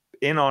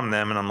on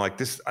them. And I'm like,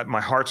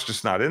 my heart's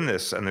just not in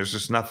this. And there's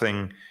just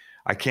nothing,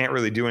 I can't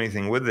really do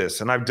anything with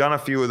this. And I've done a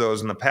few of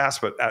those in the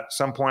past, but at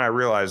some point I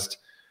realized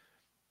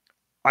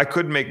I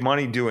could make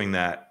money doing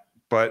that,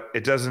 but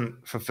it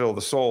doesn't fulfill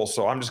the soul.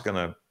 So I'm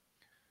going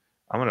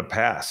to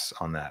pass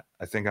on that.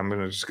 I think I'm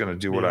just going to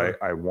do what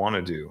I want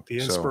to do. The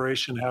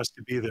inspiration has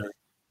to be there.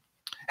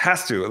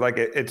 Has to, like,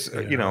 it's,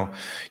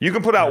 you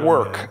can put out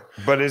work,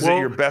 but is it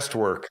your best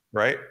work?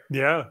 Right.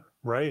 Yeah.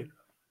 Right.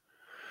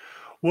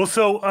 Well,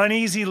 so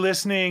Uneasy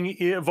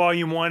Listening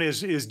Volume 1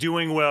 is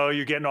doing well.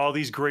 You're getting all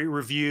these great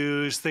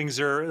reviews. Things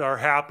are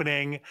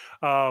happening.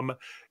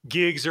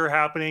 Gigs are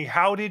happening.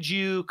 How did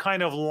you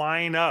kind of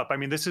line up? I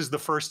mean, this is the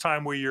first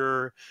time where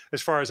you're,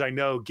 as far as I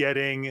know,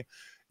 getting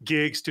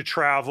gigs to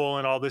travel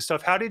and all this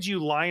stuff. How did you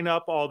line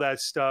up all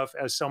that stuff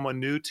as someone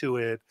new to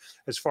it,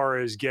 as far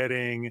as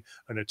getting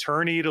an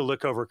attorney to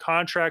look over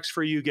contracts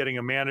for you, getting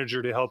a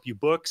manager to help you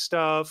book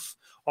stuff,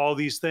 all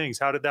these things?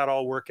 How did that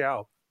all work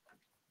out?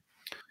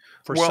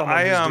 For someone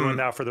who's doing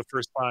that for the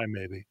first time,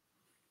 maybe.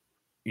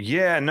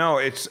 Yeah, no,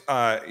 it's,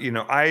 I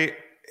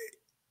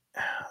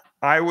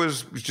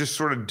was just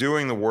sort of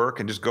doing the work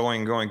and just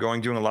going,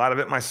 doing a lot of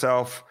it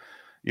myself,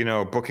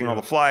 booking all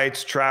the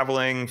flights,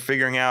 traveling,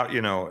 figuring out,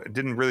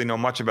 didn't really know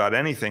much about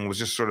anything, was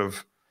just sort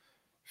of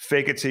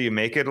fake it till you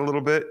make it a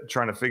little bit,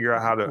 trying to figure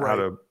out how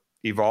to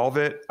evolve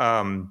it.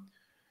 I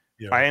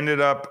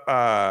ended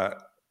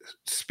up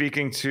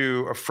speaking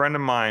to a friend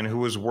of mine who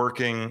was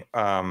working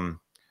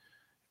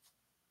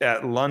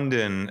at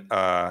London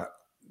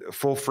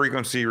Full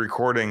Frequency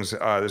Recordings,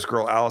 this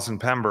girl Alison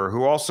Pember,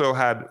 who also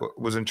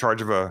was in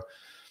charge of a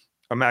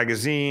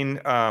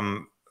magazine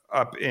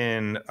up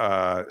in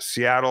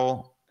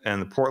Seattle and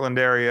the Portland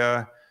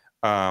area,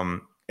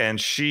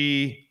 and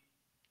she,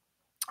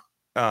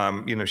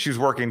 she was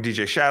working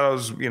DJ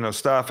Shadows,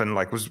 stuff, and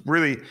like was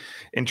really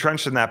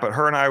entrenched in that. But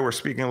her and I were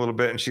speaking a little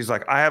bit, and she's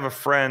like, I have a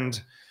friend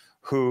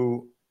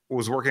who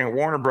was working at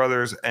Warner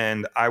Brothers,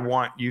 and I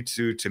want you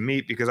two to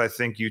meet because I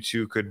think you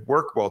two could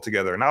work well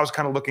together. And I was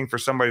kind of looking for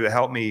somebody to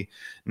help me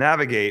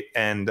navigate.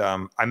 And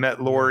I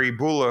met Lori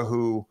Bula,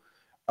 who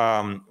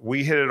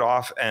we hit it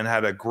off and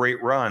had a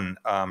great run.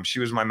 She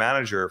was my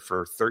manager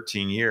for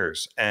 13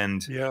 years.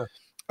 And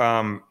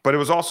but it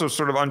was also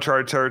sort of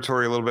uncharted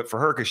territory a little bit for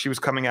her, because she was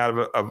coming out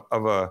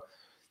of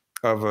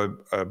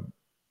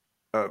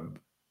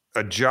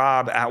a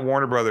job at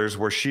Warner Brothers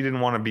where she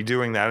didn't want to be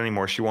doing that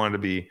anymore. She wanted to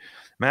be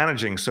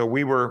managing. So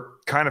we were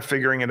kind of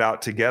figuring it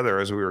out together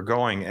as we were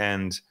going.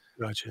 And,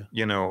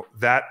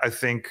 that, I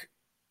think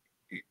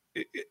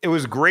it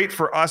was great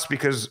for us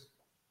because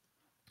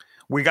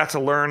we got to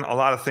learn a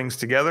lot of things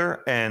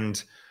together,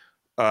 and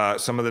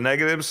some of the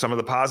negatives, some of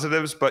the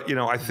positives. But,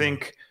 I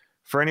think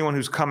for anyone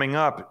who's coming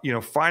up,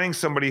 finding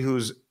somebody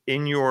who's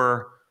in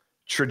your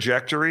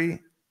trajectory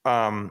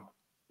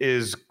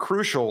is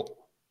crucial.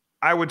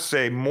 I would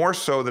say more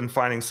so than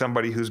finding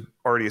somebody who's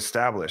already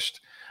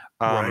established.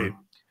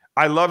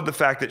 I love the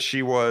fact that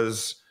she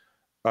was,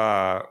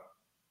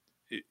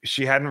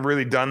 she hadn't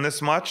really done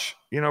this much,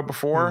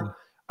 before.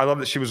 I love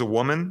that she was a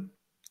woman.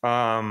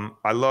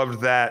 I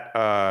loved that,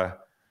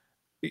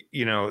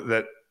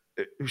 that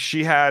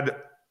she had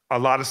a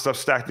lot of stuff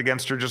stacked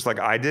against her, just like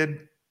I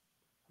did.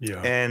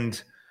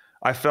 And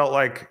I felt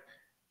like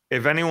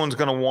if anyone's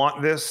going to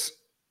want this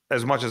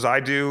as much as I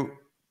do,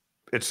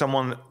 it's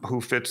someone who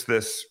fits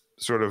this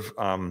sort of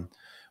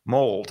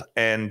mold.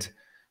 And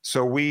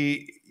so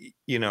we,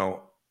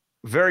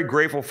 very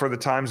grateful for the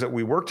times that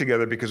we worked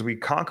together, because we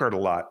conquered a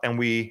lot, and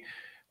we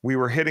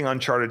were hitting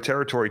uncharted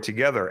territory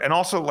together. And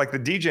also, like, the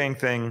DJing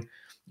thing,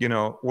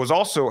 was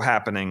also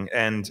happening,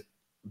 and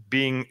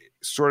being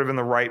sort of in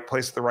the right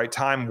place at the right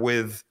time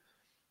with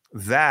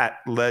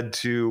that led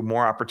to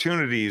more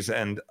opportunities.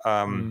 And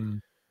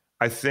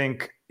I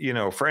think,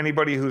 for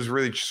anybody who's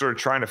really sort of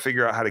trying to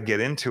figure out how to get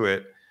into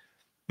it,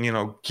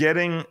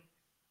 getting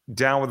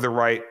down with the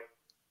right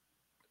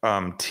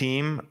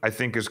team, I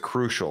think, is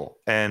crucial.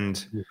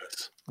 And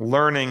Yes.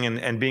 learning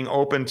and being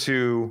open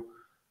to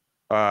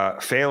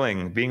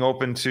failing, being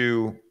open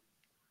to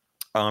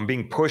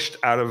being pushed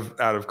out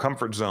of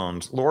comfort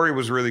zones. Lori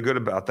was really good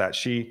about that.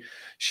 She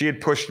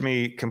had pushed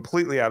me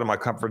completely out of my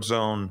comfort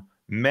zone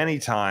many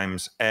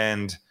times,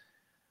 and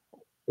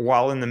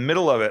while in the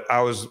middle of it,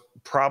 I was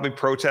probably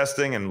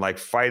protesting and like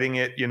fighting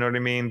it. You know what I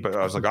mean? But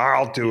I was like, oh,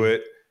 I'll do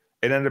it.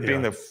 It ended up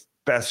being the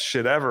best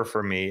shit ever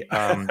for me.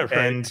 Right.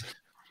 And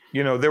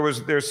you know,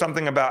 there's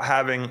something about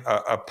having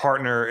a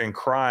partner in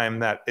crime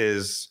that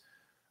is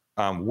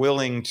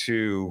willing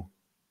to,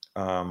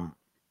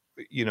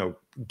 you know,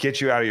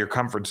 get you out of your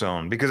comfort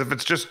zone. Because if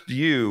it's just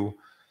you,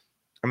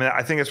 I mean,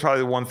 I think it's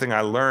probably the one thing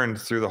I learned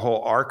through the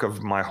whole arc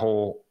of my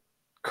whole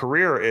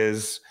career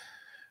is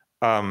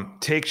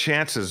take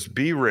chances,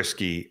 be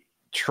risky,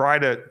 try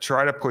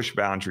to push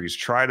boundaries,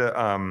 try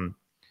to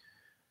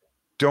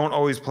don't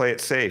always play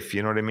it safe.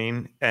 You know what I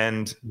mean?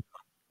 And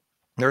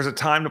there's a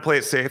time to play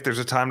it safe. There's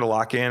a time to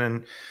lock in.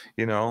 And,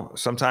 you know,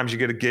 sometimes you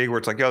get a gig where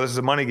it's like, oh, this is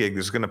a money gig.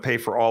 This is going to pay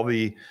for all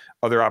the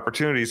other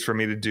opportunities for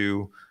me to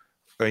do,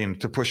 you know,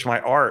 to push my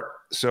art.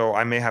 So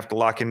I may have to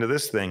lock into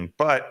this thing,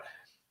 but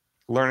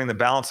learning the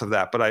balance of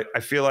that. But I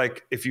feel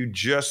like if you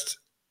just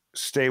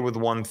stay with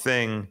one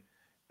thing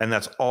and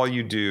that's all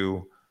you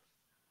do,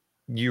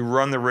 you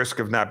run the risk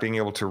of not being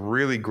able to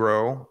really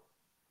grow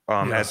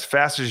as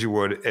fast as you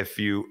would if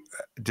you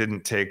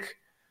didn't take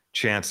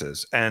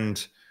chances.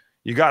 And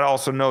you got to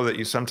also know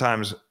that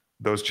sometimes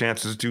those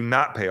chances do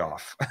not pay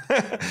off.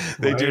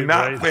 They do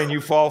not, and you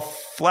fall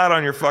flat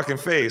on your fucking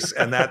face.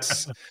 And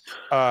that's,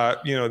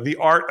 you know, the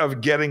art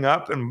of getting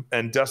up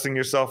and dusting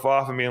yourself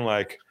off and being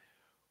like,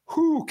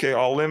 whew, okay,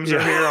 all limbs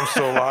are here. I'm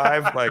still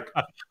alive. Like,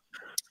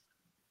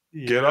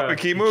 get up and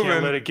keep moving.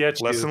 Can't let it get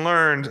you. Lesson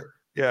learned.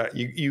 Yeah.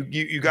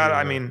 You got to,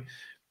 I mean,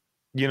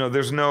 you know,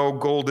 there's no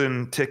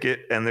golden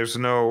ticket and there's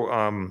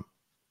no,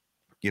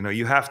 you know,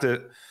 you have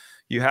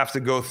to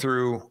go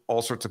through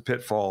all sorts of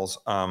pitfalls.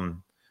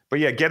 But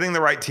yeah, getting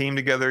the right team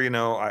together,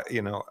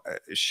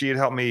 she had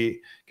helped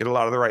me get a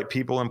lot of the right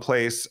people in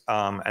place.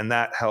 And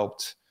that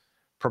helped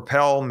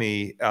propel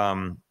me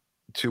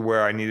to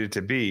where I needed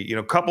to be, you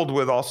know, coupled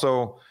with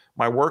also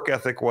my work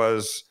ethic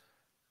was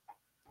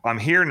I'm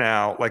here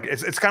now. Like,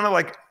 it's kind of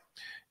like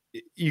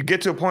you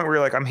get to a point where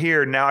you're like, I'm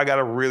here now. I got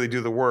to really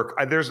do the work.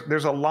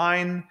 There's a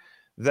line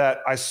that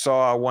I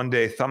saw one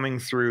day thumbing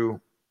through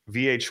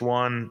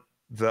VH1,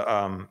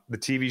 the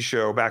TV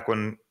show back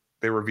when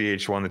they were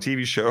VH1, the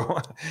TV show,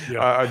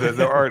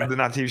 or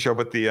not TV show,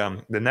 but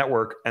the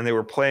network, and they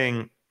were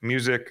playing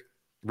music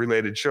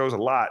related shows a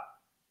lot.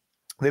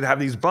 They'd have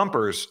these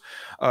bumpers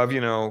of, you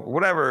know,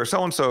 whatever,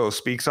 so-and-so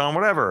speaks on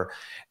whatever.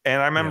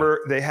 And I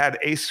remember they had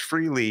Ace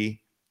Frehley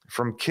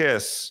from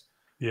Kiss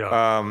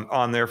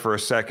on there for a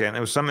second.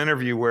 It was some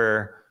interview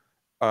where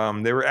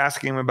they were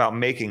asking him about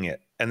making it.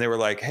 And they were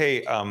like,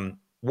 hey,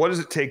 what does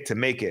it take to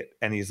make it?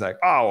 And he's like,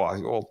 oh,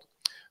 well,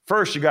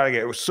 first you got to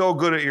get so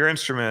good at your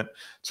instrument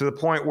to the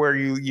point where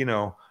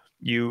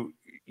you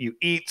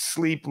eat,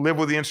 sleep, live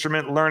with the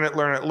instrument, learn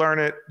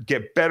it,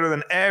 get better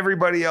than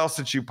everybody else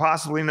that you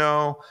possibly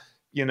know.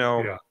 You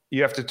know,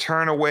 you have to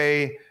turn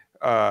away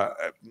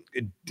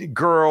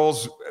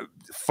girls,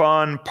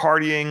 fun,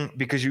 partying,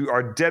 because you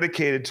are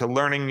dedicated to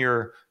learning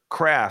your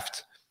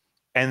craft.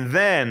 And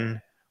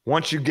then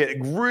once you get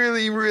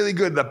really, really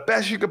good, the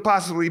best you could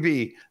possibly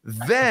be,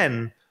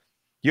 then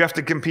you have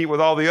to compete with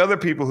all the other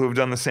people who have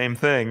done the same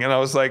thing. And I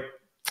was like,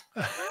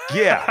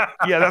 yeah,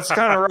 that's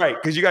kind of right.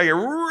 Because you got to get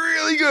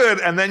really good.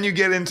 And then you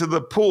get into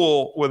the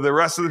pool with the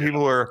rest of the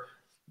people who are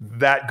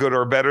that good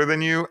or better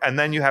than you. And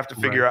then you have to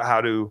figure out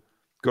how to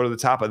go to the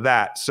top of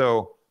that.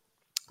 So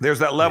there's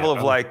that level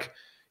of like,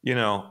 you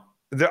know,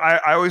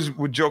 I always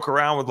would joke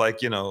around with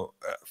like, you know,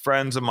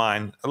 friends of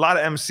mine, a lot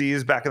of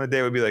MCs back in the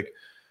day would be like,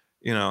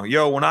 you know,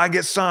 yo, when I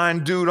get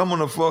signed, dude, I'm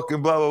going to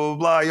fucking blah, blah, blah,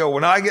 blah. Yo,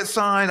 when I get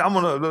signed, I'm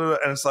going to,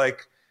 and it's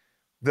like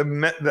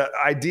the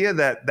idea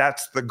that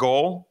that's the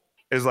goal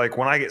is like,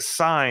 when I get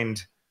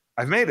signed,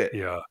 I've made it.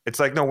 Yeah. It's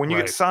like, no, when you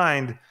get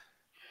signed,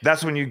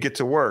 that's when you get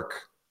to work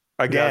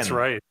again. That's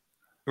right.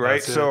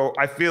 Right. So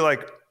I feel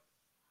like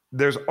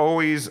there's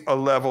always a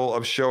level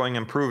of showing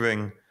and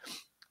proving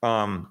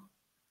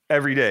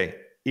every day,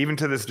 even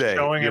to this day.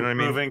 Showing you know and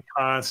what I mean? proving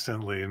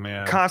constantly,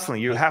 man.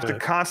 Constantly. You have to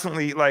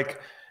constantly,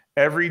 like,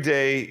 every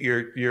day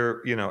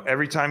you're, you know,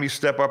 every time you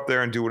step up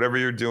there and do whatever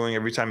you're doing,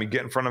 every time you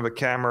get in front of a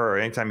camera or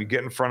anytime you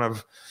get in front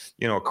of,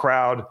 you know, a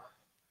crowd,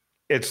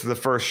 it's the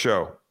first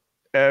show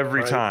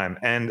every time.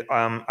 And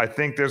I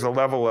think there's a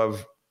level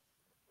of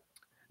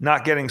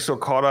not getting so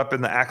caught up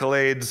in the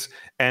accolades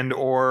and,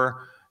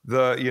 or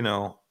the, you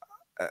know,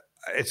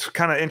 it's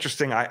kind of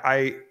interesting.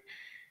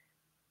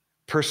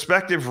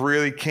 Perspective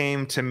really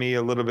came to me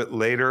a little bit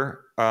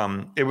later.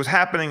 It was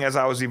happening as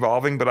I was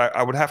evolving, but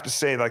I would have to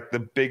say, like, the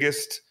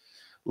biggest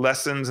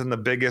lessons and the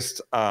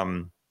biggest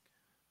amount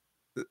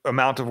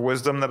of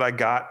wisdom that I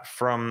got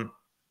from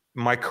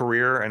my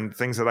career and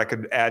things that I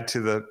could add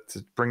to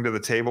bring to the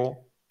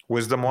table,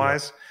 wisdom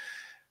wise,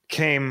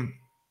 came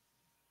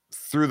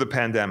through the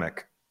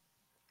pandemic.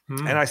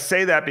 And I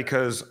say that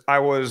because I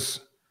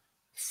was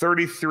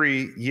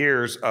 33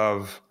 years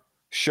of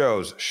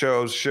shows,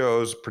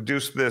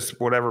 produce this,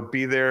 whatever,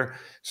 be there,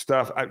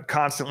 stuff. I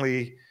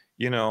constantly,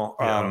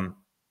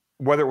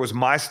 whether it was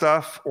my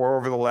stuff or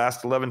over the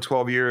last 11,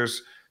 12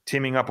 years,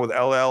 teaming up with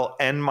LL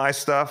and my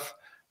stuff,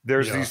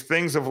 there's these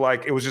things of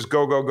like, it was just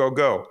go, go, go,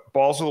 go,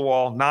 balls to the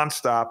wall,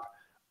 nonstop.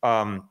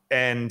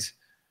 And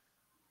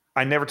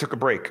I never took a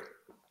break.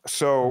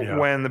 So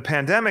when the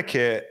pandemic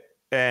hit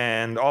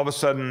and all of a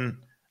sudden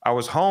I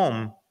was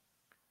home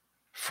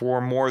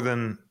for more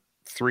than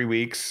 3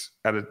 weeks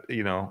and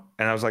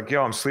I was like,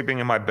 yo, I'm sleeping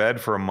in my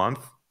bed for a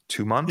month,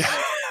 2 months,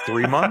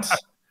 3 months.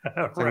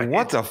 Right. Like,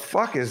 what the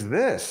fuck is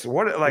this?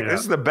 This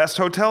is the best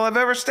hotel I've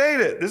ever stayed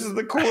at. This is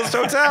the coolest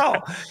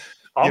hotel.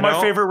 All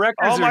my favorite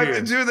records are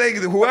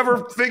here.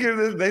 Whoever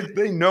figured it,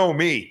 they know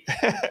me.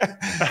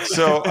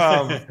 So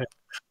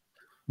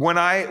when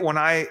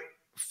I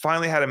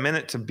finally had a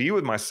minute to be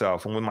with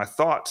myself and with my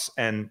thoughts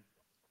and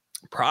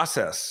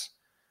process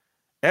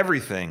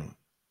everything,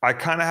 I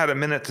kind of had a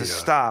minute to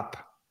stop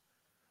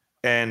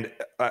and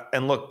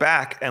look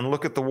back and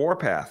look at the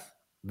warpath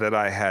that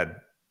I had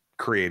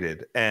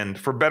created, and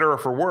for better or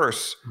for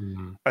worse,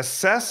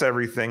 assess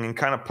everything and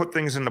kind of put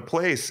things into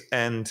place.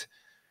 And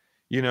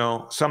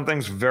some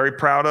things very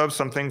proud of,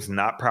 some things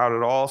not proud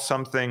at all,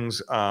 some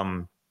things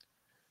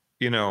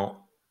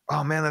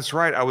oh man, that's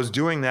right, I was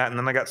doing that and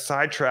then I got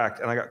sidetracked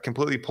and I got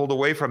completely pulled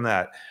away from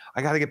that.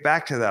 I got to get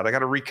back to that. I got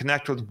to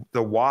reconnect with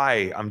the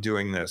why I'm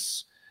doing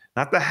this,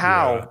 not the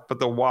how, but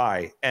the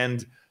why.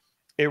 And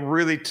it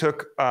really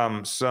took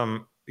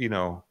some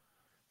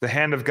the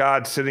hand of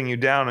God sitting you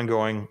down and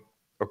going,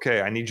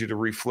 okay, I need you to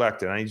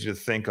reflect and I need you to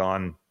think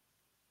on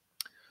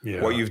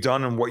what you've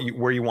done and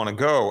where you want to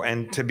go.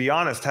 And to be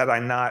honest, had I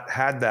not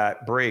had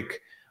that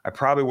break, I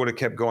probably would have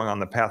kept going on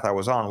the path I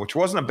was on, which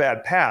wasn't a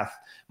bad path,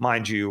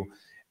 mind you.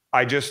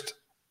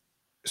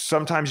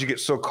 Sometimes you get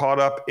so caught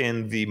up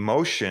in the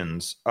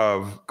motions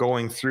of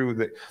going through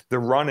the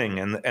running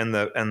and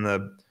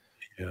the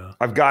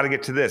I've got to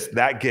get to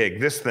that gig,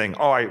 this thing.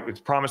 Oh, I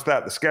promised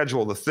that, the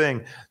schedule, the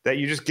thing, that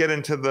you just get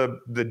into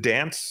the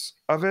dance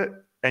of it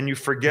and you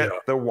forget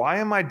why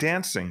am I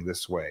dancing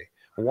this way?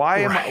 Why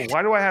am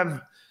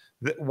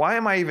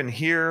I even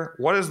here?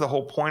 What is the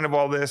whole point of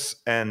all this?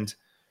 And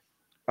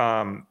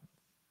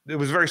it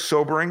was a very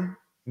sobering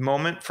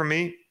moment for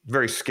me,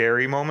 very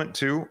scary moment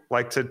too.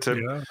 Like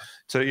to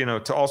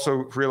also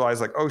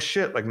realize like, oh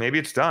shit, like maybe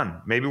it's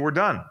done. Maybe we're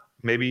done.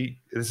 Maybe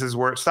this is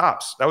where it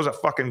stops. That was a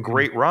fucking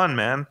great run,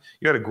 man.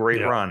 You had a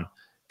great run.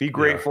 Be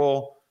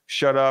grateful,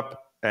 shut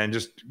up, and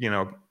just,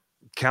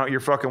 count your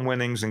fucking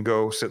winnings and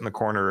go sit in the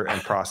corner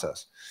and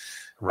process.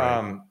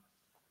 Right.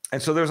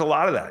 And so there's a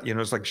lot of that,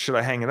 it's like, should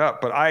I hang it up?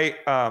 But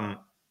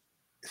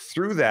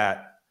through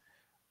that,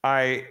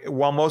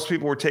 while most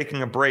people were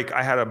taking a break,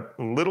 I had a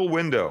little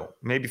window,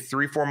 maybe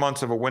 3-4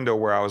 months of a window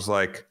where I was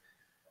like,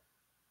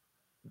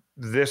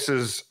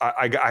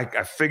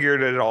 I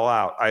figured it all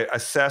out. I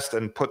assessed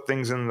and put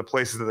things in the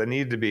places that they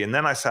needed to be. And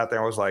then I sat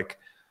there, I was like,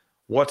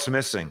 what's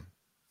missing?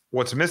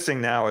 What's missing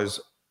now is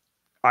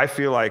I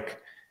feel like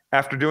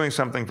after doing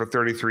something for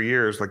 33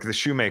 years, like the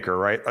shoemaker,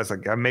 right? I was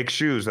like, I make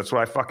shoes. That's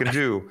what I fucking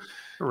do.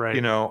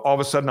 Right. All of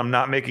a sudden I'm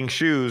not making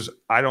shoes.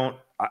 I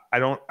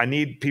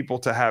need people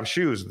to have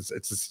shoes.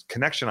 It's this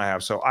connection I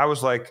have. So I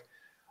was like,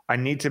 I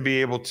need to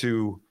be able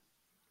to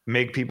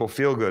make people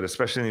feel good,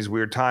 especially in these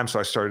weird times. So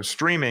I started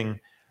streaming,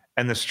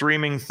 and the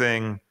streaming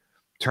thing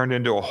turned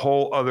into a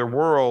whole other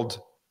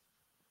world.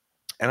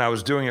 And I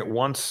was doing it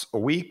once a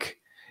week.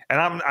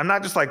 And I'm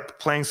not just like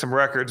playing some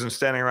records and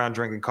standing around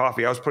drinking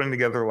coffee. I was putting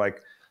together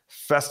like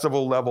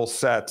festival level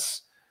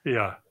sets.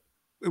 Yeah.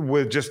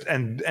 With just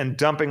and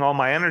dumping all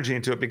my energy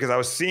into it, because I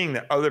was seeing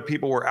that other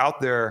people were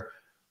out there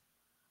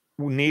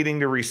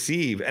needing to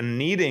receive and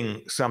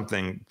needing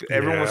something.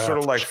 Everyone was sort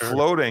of like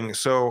floating.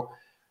 So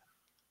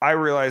I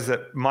realized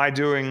that my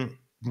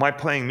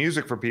playing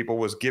music for people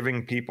was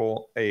giving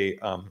people a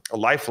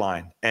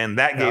lifeline, and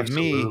that gave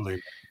me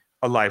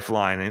a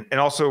lifeline, and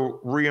also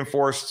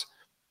reinforced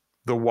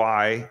the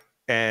why,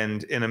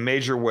 and in a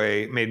major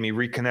way made me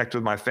reconnect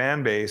with my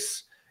fan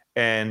base.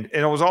 And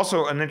it was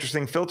also an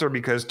interesting filter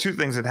because 2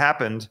 things had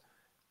happened,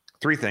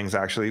 3 things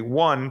actually.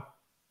 One,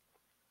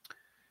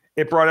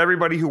 it brought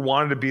everybody who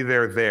wanted to be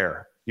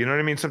there. You know what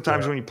I mean?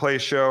 Sometimes when you play a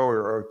show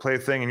or play a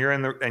thing and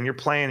you're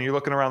playing and you're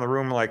looking around the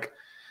room, like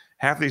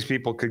half these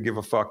people could give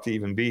a fuck to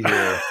even be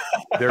here.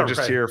 They're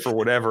just here for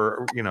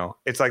whatever,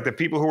 it's like the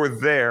people who were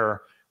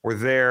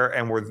there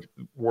and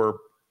were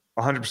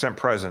 100%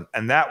 present.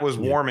 And that was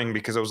warming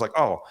because it was like,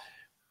 oh,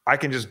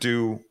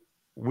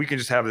 we can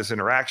just have this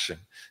interaction.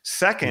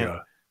 Second,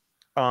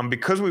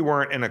 because we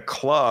weren't in a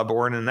club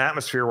or in an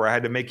atmosphere where I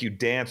had to make you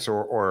dance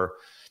or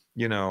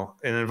an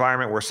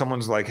environment where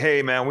someone's like,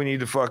 hey man, you need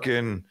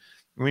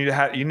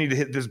to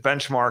hit this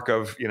benchmark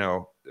of,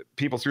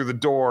 people through the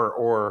door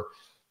or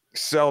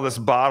sell this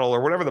bottle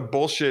or whatever the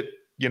bullshit,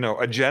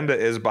 agenda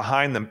is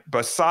behind them,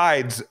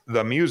 besides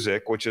the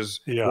music, which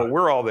is what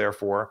we're all there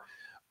for.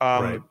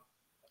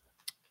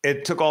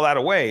 It took all that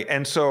away.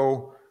 And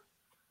so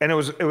and it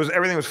was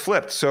everything was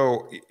flipped.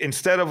 So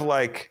instead of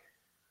like,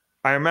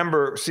 I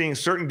remember seeing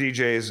certain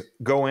DJs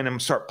go in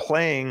and start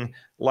playing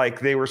like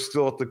they were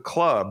still at the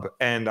club,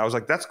 and I was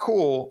like, that's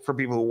cool for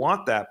people who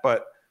want that,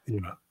 but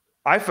Yeah.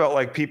 I felt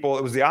like it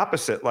was the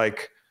opposite.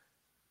 Like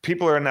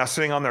people are now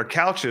sitting on their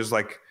couches,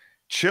 like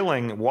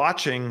chilling,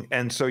 watching,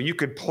 and so you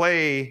could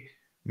play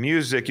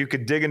music, you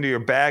could dig into your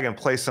bag and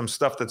play some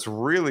stuff that's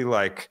really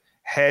like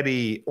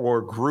heady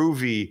or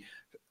groovy,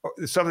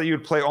 stuff that you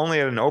would play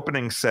only at an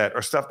opening set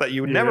or stuff that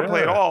you would never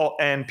play at all.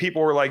 And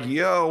people were like,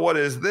 yo, what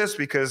is this?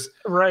 Because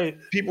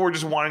people were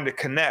just wanting to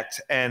connect.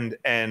 And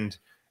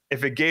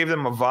if it gave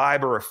them a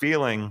vibe or a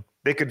feeling,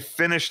 they could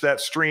finish that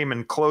stream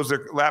and close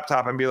their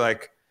laptop and be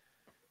like,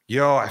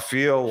 yo, I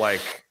feel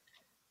like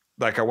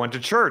I went to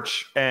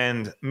church.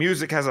 And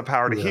music has a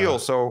power to heal.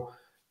 So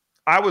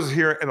I was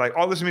hearing like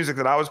all this music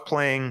that I was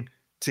playing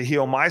to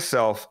heal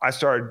myself, I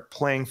started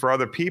playing for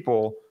other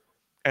people,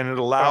 and it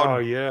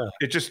allowed,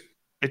 it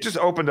just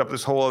opened up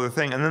this whole other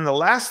thing. And then the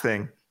last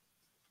thing,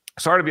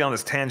 sorry to be on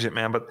this tangent,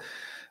 man, but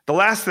the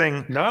last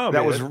thing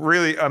was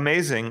really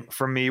amazing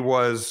for me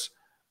was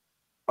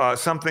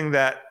something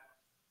that,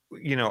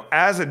 you know,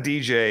 as a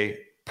DJ,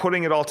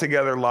 putting it all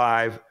together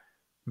live,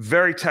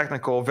 very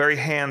technical, very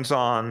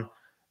hands-on.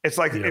 It's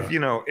like if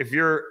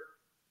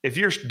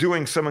you're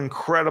doing some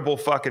incredible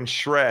fucking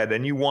shred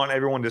and you want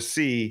everyone to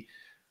see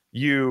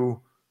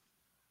you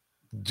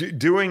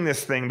doing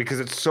this thing because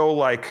it's so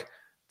like,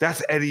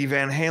 that's Eddie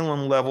Van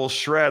Halen level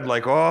shred.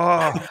 Like,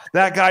 oh,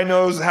 that guy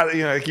knows how to,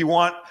 you know, like you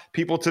want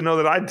people to know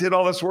that I did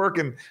all this work,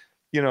 and,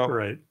 you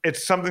know,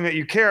 it's something that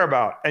you care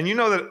about. And you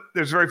know that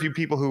there's very few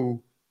people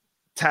who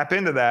tap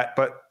into that,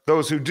 but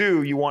those who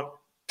do, you want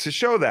to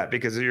show that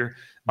because you're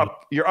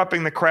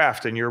upping the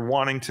craft and you're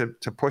wanting to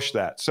push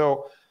that.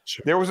 So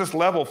there was this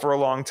level for a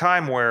long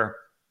time where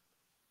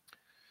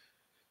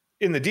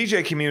in the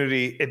DJ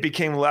community, it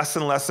became less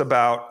and less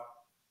about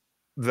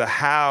the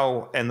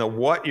how and the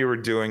what you were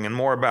doing, and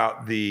more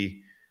about the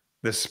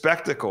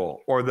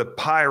spectacle or the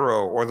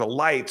pyro or the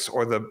lights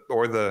or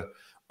the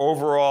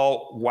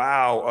overall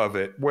wow of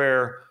it,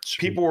 where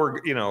people were,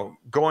 you know,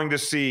 going to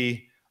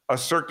see a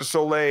Cirque du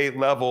Soleil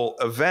level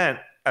event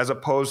as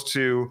opposed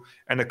to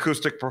an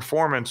acoustic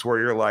performance where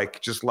you're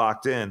like just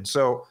locked in.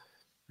 So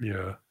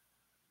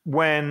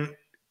when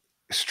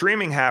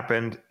streaming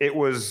happened, it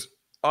was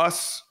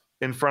us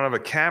in front of a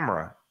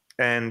camera.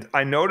 And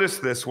I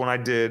noticed this when I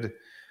did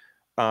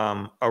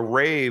a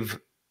rave,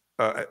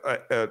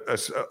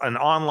 an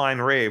online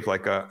rave,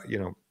 like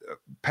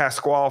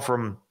Pasquale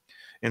from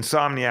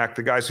Insomniac,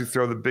 the guys who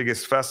throw the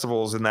biggest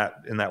festivals in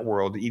that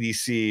world,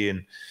 EDC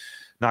and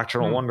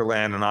Nocturnal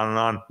Wonderland and on and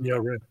on. Yeah,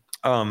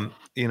 right.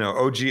 You know,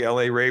 OG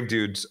LA rave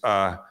dudes.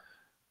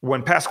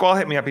 When Pasquale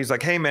hit me up, he's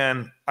like, "Hey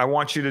man, I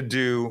want you to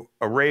do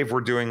a rave.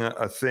 We're doing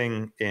a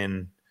thing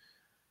in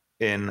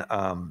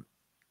trying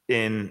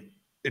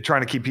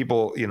to keep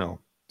people, you know,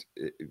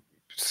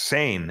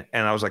 sane."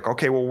 And I was like,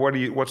 "Okay, well,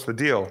 what's the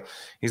deal?"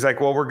 He's like,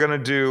 "Well, we're gonna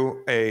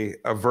do a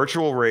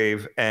virtual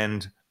rave,"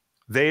 and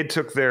they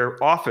took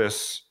their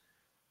office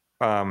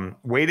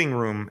waiting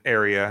room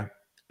area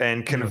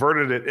and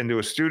converted it into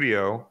a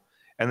studio,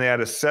 and they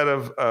had a set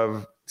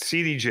of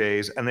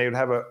CDJs, and they would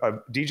have a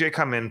DJ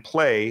come in,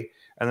 play,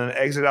 and then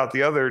exit out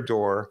the other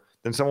door.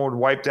 Then someone would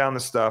wipe down the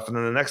stuff, and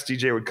then the next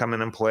DJ would come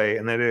in and play,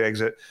 and then they'd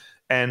exit.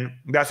 And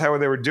that's how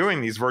they were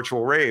doing these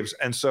virtual raves.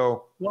 And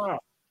so,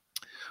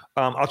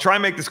 I'll try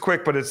and make this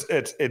quick, but it's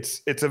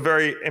a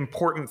very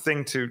important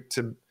thing to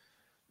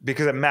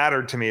because it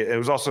mattered to me. It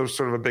was also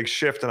sort of a big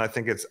shift, and I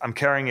think I'm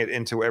carrying it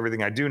into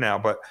everything I do now.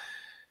 But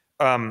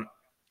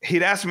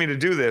he'd asked me to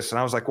do this, and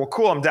I was like, "Well,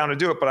 cool, I'm down to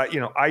do it." But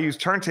I use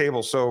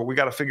turntables, so we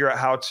got to figure out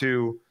how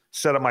to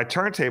set up my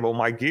turntable,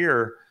 my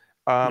gear,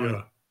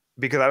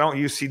 because I don't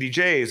use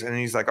CDJs. And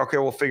he's like, "Okay,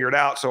 we'll figure it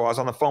out." So I was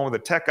on the phone with the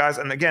tech guys,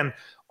 and again,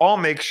 all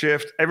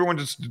makeshift. Everyone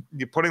just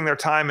putting their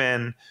time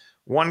in.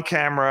 One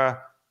camera,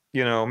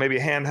 you know, maybe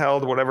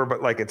handheld, whatever.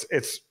 But like,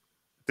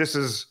 this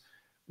is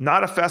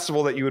not a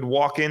festival that you would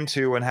walk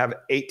into and have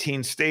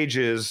 18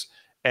 stages,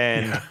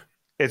 and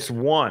it's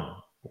one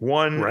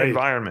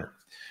environment.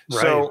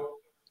 Right. So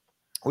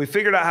we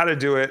figured out how to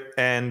do it,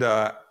 and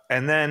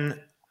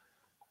then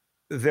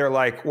they're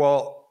like,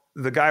 "Well,"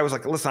 the guy was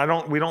like,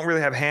 "Listen, we don't really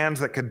have hands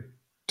that could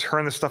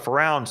turn this stuff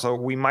around, so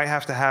we might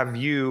have to have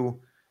you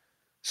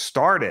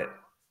start it."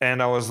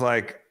 And I was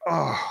like,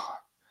 "Oh,"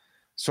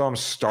 so I'm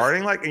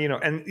starting, like, you know,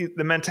 and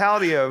the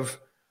mentality of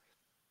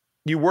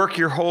you work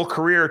your whole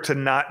career to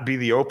not be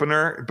the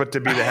opener, but to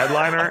be the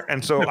headliner.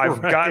 And so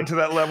I've gotten to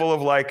that level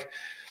of like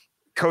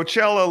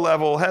Coachella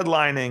level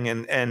headlining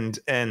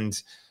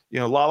and you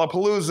know,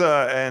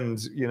 Lollapalooza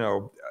and, you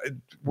know,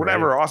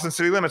 whatever, Austin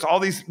City Limits, all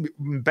these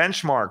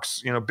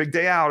benchmarks, you know, Big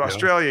Day Out,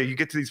 Australia, you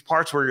get to these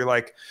parts where you're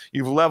like,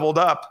 you've leveled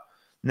up.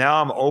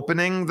 Now I'm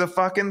opening the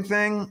fucking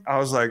thing. I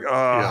was like,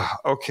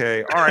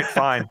 okay, all right,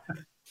 fine.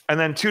 And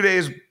then 2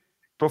 days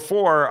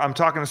before, I'm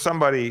talking to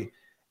somebody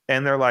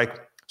and they're like,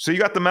 "So you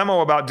got the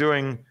memo about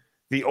doing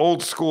the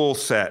old school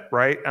set,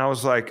 right?" And I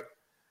was like,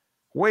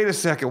 "Wait a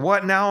second,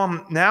 what? Now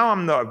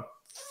I'm the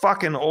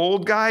fucking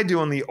old guy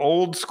doing the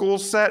old school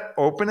set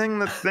opening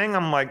the thing.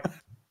 I'm like,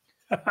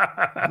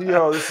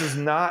 yo, this is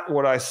not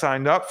what I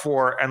signed up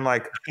for. And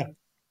like,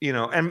 you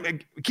know,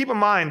 and keep in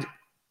mind,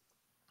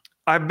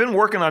 I've been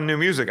working on new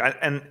music.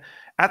 And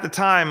at the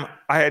time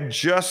I had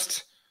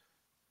just,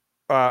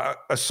 a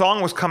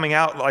song was coming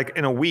out like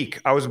in a week.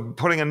 I was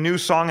putting a new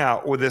song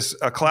out with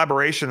a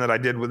collaboration that I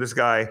did with this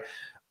guy,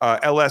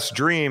 LS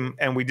Dream.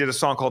 And we did a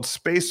song called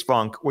Space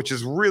Funk, which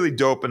is really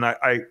dope. And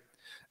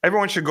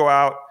everyone should go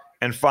out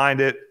and find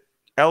it.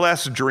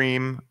 LS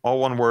Dream, all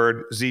one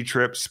word, Z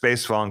Trip,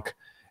 Space Funk.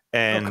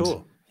 And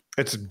cool.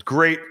 It's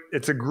great.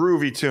 It's a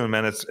groovy tune,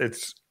 man.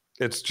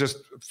 It's just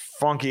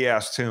funky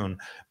ass tune.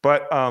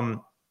 But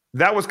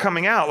that was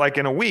coming out like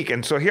in a week.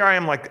 And so here I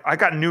am, like, I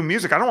got new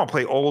music. I don't want to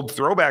play old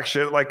throwback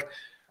shit. Like,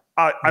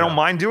 I don't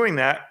mind doing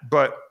that,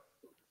 but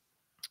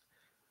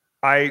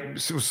I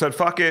said,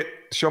 fuck it.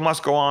 Show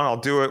must go on. I'll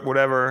do it,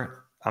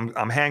 whatever.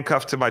 I'm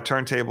handcuffed to my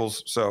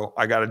turntables, so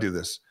I got to do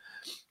this.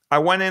 I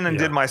went in and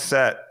did my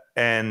set,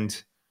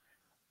 and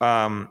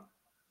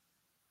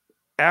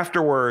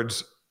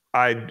afterwards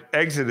I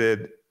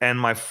exited and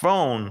my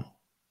phone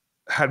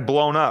had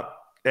blown up,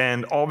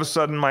 and all of a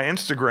sudden my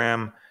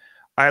Instagram,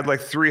 I had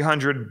like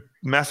 300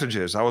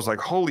 messages. I was like,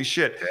 holy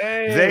shit.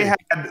 Hey.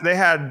 They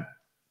had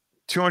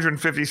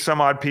 250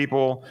 some odd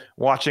people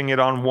watching it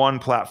on one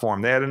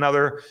platform. They had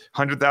another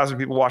 100,000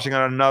 people watching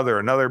on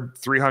another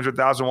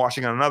 300,000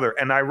 watching on another.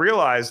 And I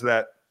realized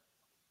that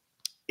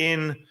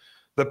in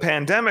the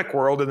pandemic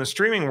world, in the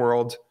streaming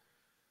world,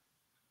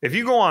 if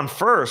you go on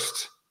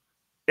first,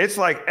 it's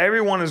like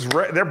everyone is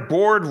they're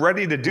bored,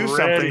 ready to do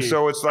something.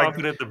 So it's like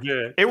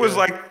it was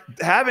like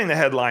having the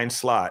headline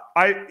slot.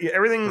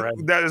 Everything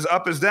that is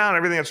up is down,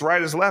 everything that's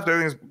right is left,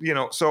 everything's, you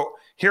know. So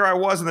here I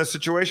was in this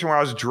situation where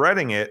I was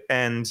dreading it,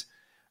 and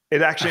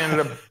it actually ended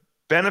up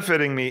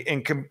benefiting me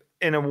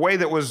in a way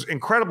that was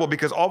incredible,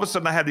 because all of a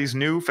sudden I had these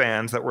new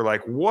fans that were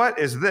like, "What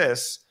is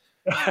this?"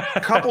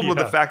 Coupled with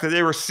the fact that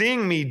they were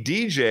seeing me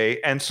DJ,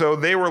 and so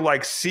they were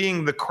like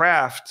seeing the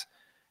craft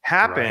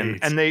happen,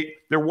 and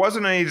there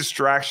wasn't any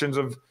distractions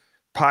of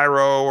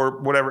pyro or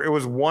whatever. It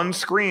was one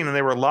screen and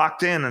they were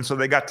locked in, and so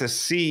they got to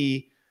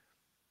see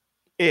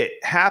it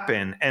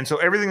happen. And so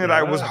everything that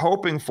I was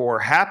hoping for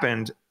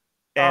happened,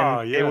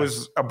 and it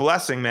was a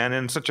blessing, man,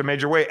 in such a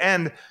major way.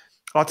 And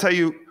I'll tell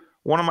you,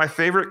 one of my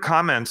favorite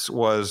comments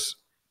was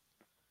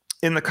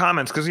in the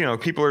comments, because, you know,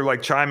 people are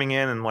like chiming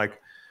in and like,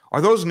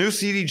 are those new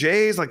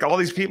CDJs? Like all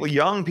these people,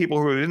 young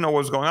people who didn't know what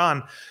was going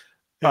on.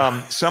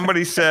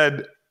 Somebody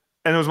said,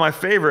 and it was my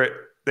favorite,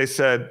 they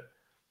said,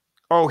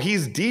 "Oh,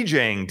 he's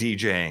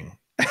DJing."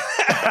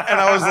 And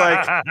I was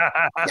like,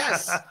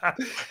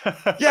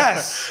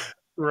 yes.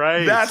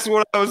 Right. That's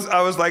what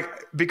I was like,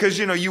 because,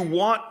 you know, you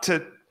want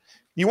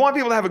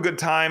people to have a good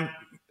time.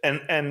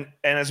 And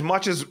as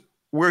much as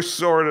we're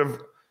sort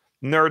of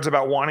nerds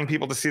about wanting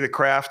people to see the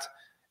craft,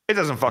 it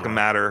doesn't fucking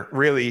matter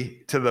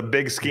really to the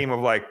big scheme of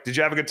like, did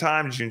you have a good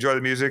time? Did you enjoy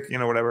the music? You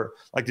know, whatever.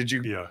 Like, did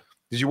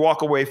you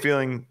walk away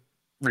feeling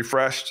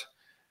refreshed?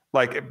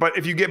 Like, but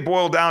if you get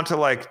boiled down to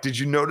like, did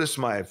you notice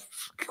my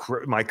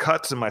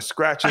cuts and my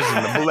scratches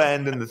and the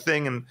blend and the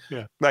thing? And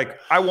like,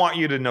 I want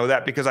you to know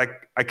that, because I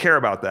care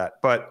about that.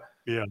 But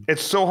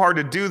it's so hard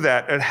to do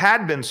that. It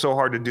had been so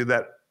hard to do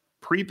that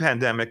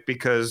pre-pandemic,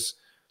 because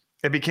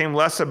it became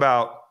less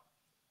about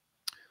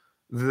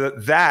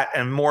that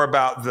and more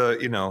about the,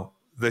 you know,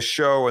 the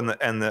show and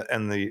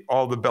the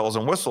all the bells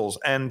and whistles.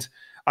 And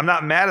I'm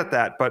not mad at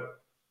that, but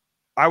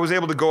I was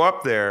able to go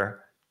up there,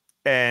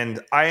 and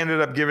I ended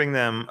up giving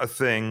them a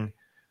thing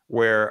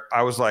where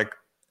I was like,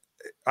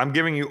 I'm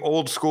giving you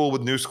old school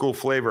with new school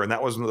flavor. And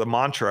that was the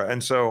mantra.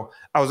 And so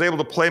I was able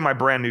to play my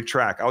brand new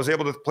track. I was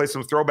able to play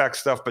some throwback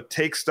stuff, but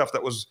take stuff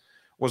that was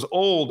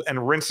old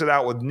and rinse it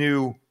out with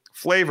new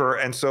flavor.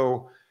 And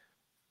so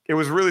it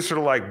was really sort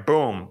of like,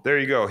 boom, there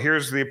you go.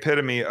 Here's the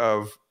epitome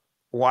of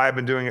why I've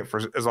been doing it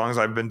for as long as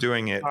I've been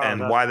doing it,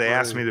 and why they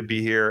asked me to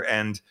be here.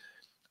 And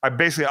I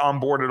basically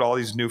onboarded all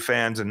these new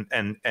fans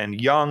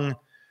and young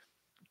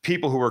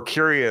people who were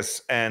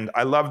curious, and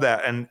I love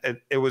that. And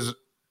it was,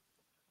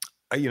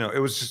 you know, it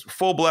was just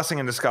full blessing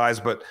in disguise.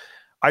 But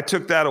I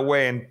took that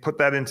away and put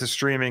that into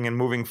streaming and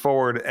moving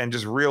forward, and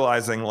just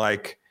realizing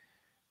like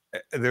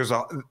there's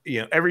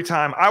you know, every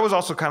time I was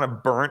also kind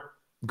of burnt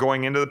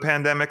going into the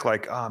pandemic,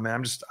 like, oh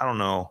man, I don't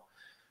know,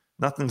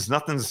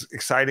 nothing's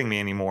exciting me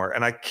anymore.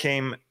 And I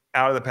came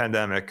out of the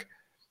pandemic,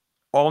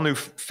 all new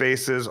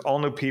faces, all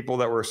new people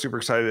that were super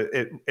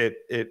excited.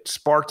 It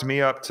sparked me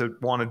up to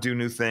want to do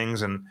new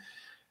things.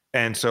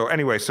 And so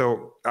anyway,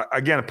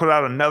 again, I put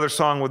out another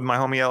song with my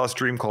homie LS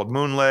Dream called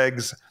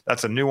Moonlegs.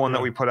 That's a new one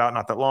that we put out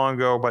not that long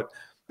ago. But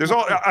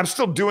I'm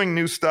still doing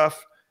new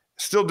stuff,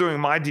 still doing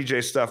my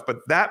DJ stuff. But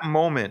that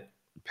moment,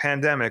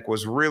 pandemic,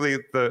 was really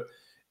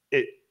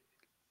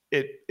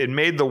it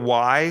made the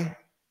why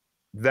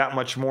that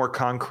much more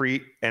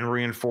concrete and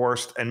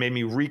reinforced, and made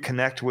me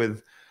reconnect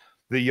with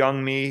the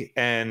young me,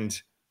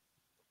 and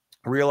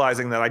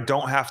realizing that I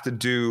don't have to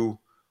do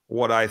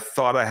what I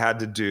thought I had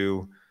to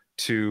do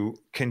to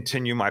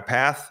continue my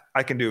path.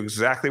 I can do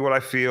exactly what I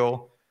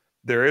feel.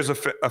 There is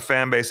a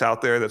fan base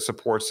out there that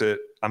supports it.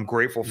 I'm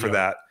grateful for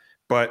that.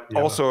 But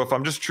also, if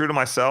I'm just true to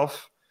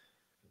myself,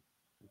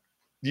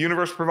 the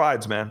universe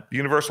provides, man. The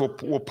universe will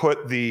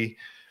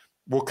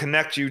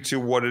connect you to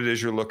what it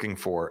is you're looking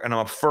for. And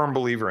I'm a firm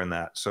believer in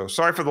that. So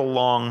sorry for the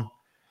long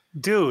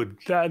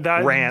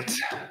rant,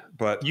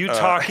 but you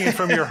talking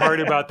from your heart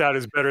about that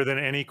is better than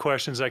any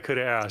questions I could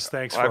have asked.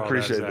 Thanks for all that. I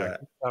appreciate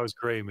that. That was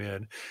great,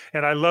 man.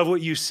 And I love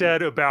what you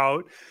said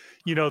about,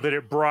 that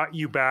it brought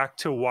you back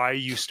to why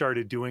you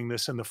started doing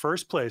this in the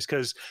first place,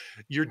 because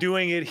you're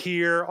doing it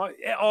here.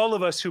 All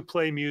of us who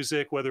play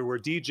music, whether we're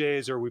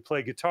DJs or we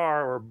play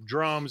guitar or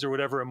drums or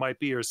whatever it might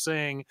be, or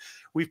sing,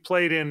 we've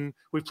played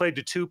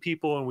to two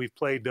people and we've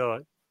played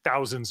to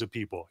thousands of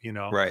people,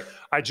 Right.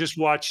 I just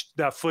watched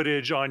that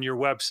footage on your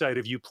website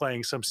of you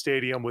playing some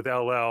stadium with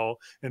LL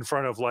in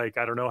front of I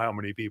don't know how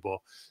many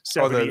people.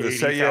 70,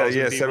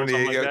 80,000 people,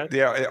 78,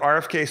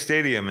 RFK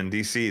Stadium in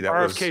DC.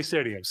 RFK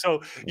Stadium.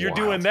 So you're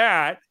doing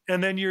that,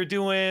 and then you're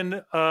doing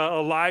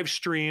a live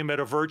stream at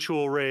a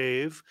virtual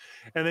rave,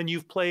 and then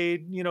you've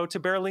played, to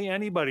barely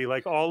anybody,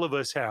 like all of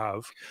us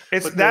have.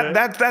 It's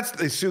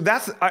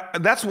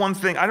that's one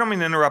thing. I don't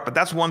mean to interrupt, but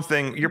that's one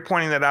thing. You're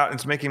pointing that out, and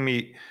it's making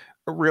me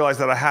realize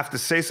that I have to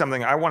say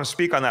something. I want to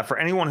speak on that for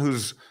anyone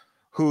who's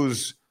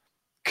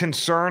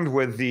concerned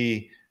with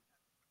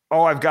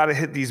I've got to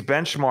hit these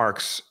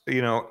benchmarks.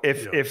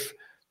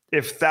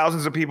 If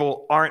thousands of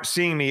people aren't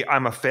seeing me,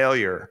 I'm a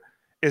failure,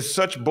 is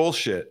such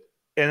bullshit.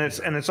 And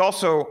it's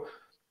also,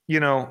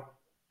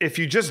 if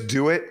you just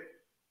do it,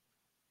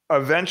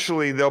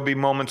 eventually there'll be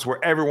moments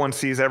where everyone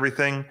sees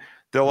everything.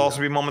 There'll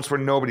also be moments where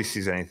nobody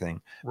sees anything.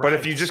 Right. But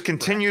if you just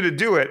continue to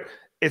do it,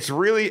 it's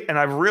really, and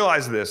I've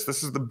realized this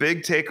is the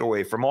big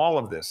takeaway from all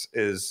of this,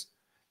 is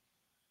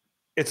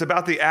it's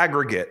about the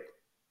aggregate.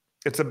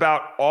 It's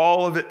about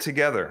all of it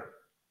together,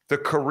 the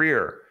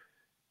career,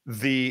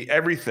 the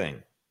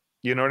everything.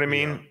 You know what I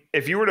mean? Yeah.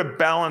 If you were to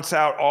balance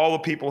out all the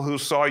people who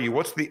saw you,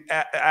 what's the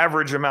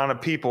average amount of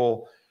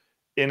people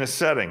in a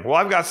setting? Well,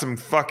 I got some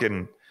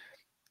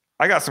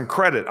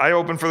credit. I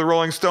opened for the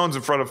Rolling Stones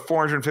in front of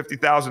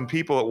 450,000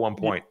 people at one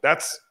point.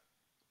 That's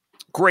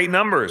great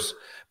numbers.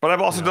 But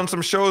I've also done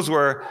some shows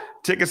where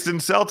tickets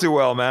didn't sell too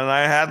well, man. And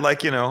I had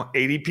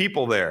 80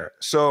 people there.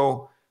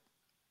 So,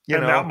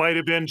 that might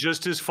have been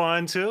just as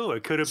fun too.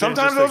 It could have been.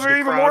 Sometimes those are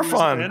even more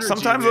fun.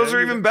 Sometimes those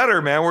are even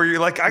better, man, where you're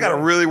like, I got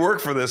to really work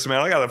for this, man.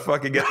 I got to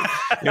fucking get,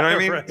 you know what I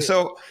mean? Right.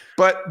 So,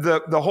 but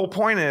the whole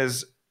point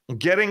is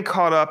getting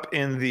caught up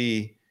in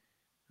the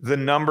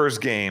numbers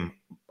game,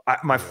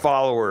 my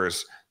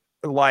followers,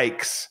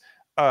 likes,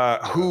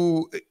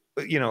 who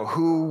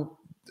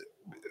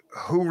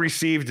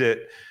received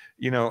it.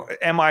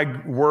 Am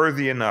I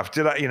worthy enough?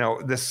 Did I,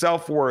 the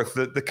self-worth,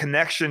 the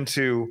connection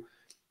to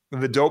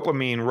the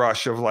dopamine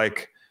rush of I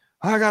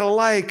got a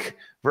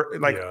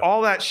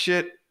all that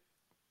shit.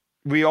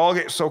 We all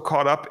get so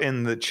caught up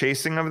in the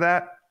chasing of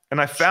that. And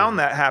I found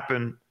that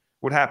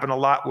would happen a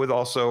lot with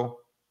also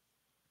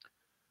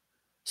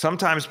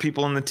sometimes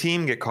people in the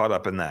team get caught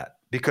up in that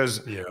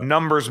because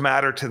numbers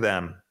matter to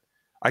them.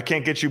 I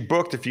can't get you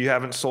booked if you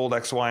haven't sold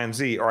X, Y, and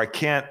Z, or I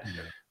can't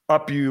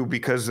up you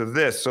because of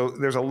this. So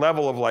there's a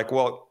level of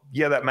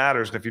that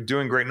matters. And if you're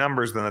doing great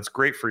numbers, then that's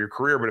great for your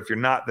career. But if you're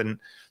not, then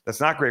that's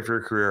not great for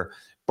your career.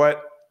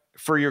 But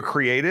for your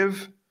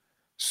creative,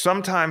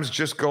 sometimes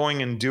just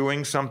going and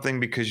doing something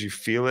because you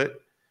feel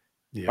it.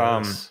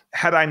 Yes.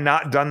 Had I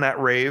not done that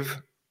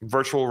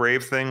virtual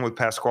rave thing with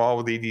Pasquale,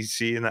 with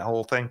EDC and that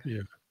whole thing,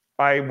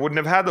 I wouldn't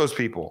have had those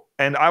people.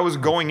 And I was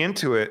going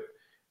into it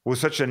with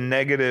such a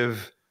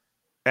negative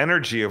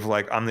energy of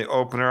I'm the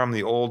opener, I'm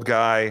the old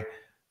guy.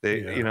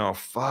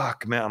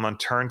 Fuck, man, I'm on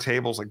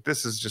turntables.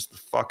 This is just the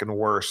fucking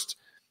worst.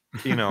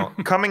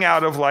 Coming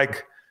out of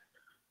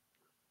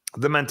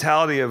the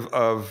mentality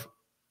of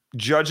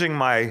judging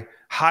my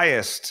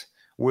highest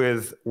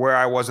with where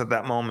I was at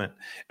that moment.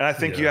 And I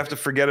think you have to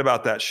forget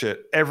about that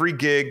shit. Every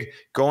gig,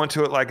 go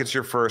into it like it's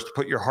your first.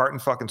 Put your heart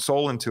and fucking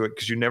soul into it,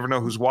 because you never know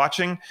who's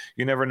watching.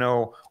 You never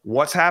know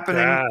what's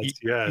happening.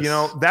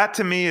 Yes. That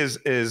to me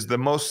is the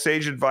most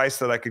sage advice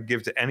that I could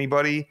give to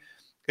anybody,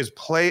 is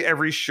play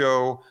every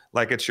show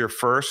like it's your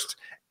first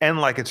and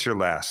like it's your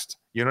last.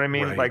 You know what I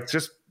mean? Right.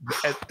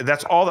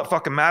 That's all that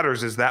fucking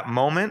matters, is that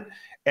moment.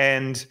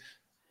 And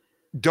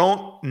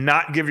don't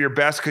not give your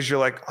best because you're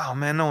like, oh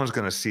man, no one's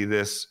going to see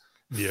this.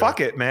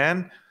 Fuck it,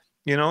 man.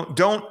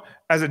 Don't,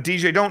 as a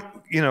DJ, don't,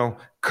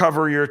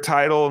 cover your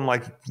title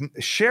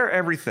and share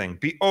everything.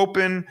 Be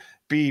open,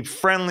 be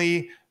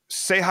friendly,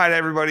 say hi to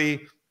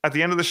everybody. At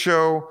the end of the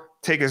show,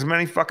 take as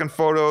many fucking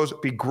photos.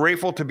 Be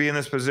grateful to be in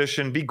this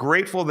position. Be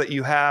grateful that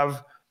you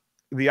have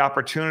the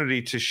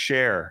opportunity to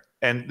share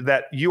and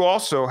that you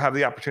also have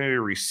the opportunity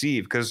to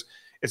receive, because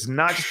it's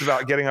not just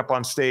about getting up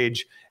on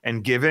stage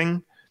and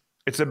giving.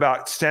 It's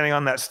about standing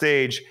on that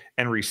stage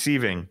and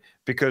receiving,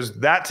 because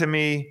that to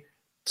me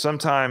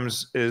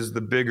sometimes is the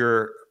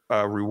bigger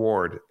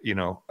reward.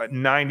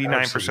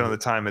 99% of the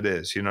time it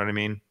is. You know what I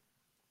mean?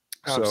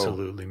 So,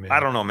 Absolutely, man. I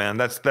don't know, man.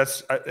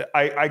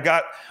 I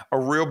got a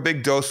real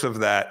big dose of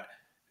that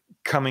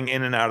coming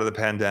in and out of the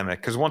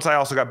pandemic. Because once I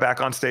also got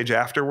back on stage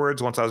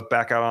afterwards, once I was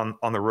back out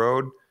on the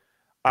road,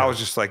 I was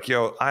just like,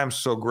 yo, I am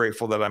so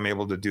grateful that I'm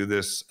able to do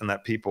this and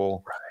that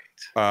people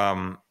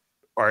are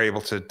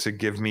able to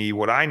give me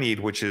what I need,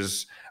 which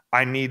is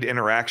I need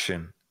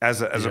interaction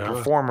as a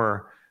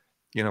performer,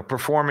 you know,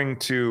 performing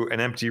to an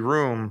empty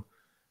room.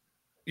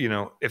 You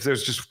know, if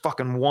there's just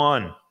fucking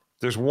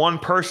there's one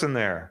person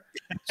there.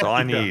 That's all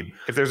I need.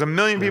 If there's a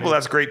million people,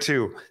 that's great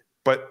too.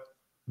 But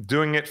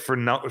doing it for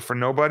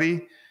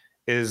nobody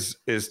is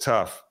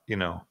tough, you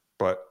know.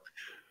 But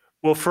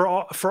well, for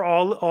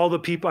all the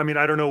people, I mean,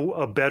 I don't know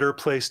a better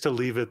place to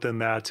leave it than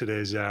that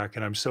today, Zach.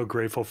 And I'm so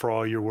grateful for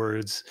all your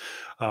words.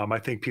 I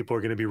think people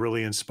are going to be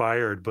really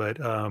inspired. But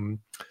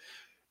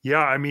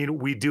yeah, I mean,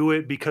 we do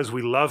it because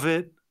we love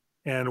it,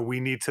 and we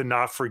need to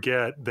not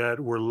forget that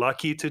we're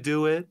lucky to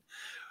do it.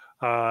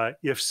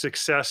 If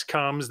success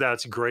comes,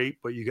 that's great,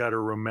 but you got to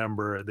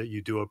remember that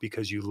you do it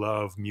because you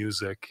love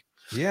music.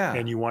 Yeah.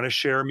 And you want to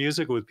share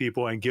music with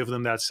people and give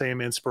them that same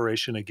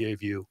inspiration it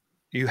gave you.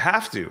 You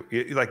have to.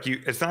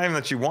 It's not even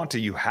that you want to,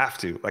 you have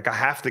to. Like, I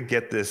have to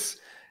get this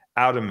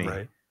out of me.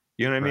 Right.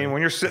 You know what I mean?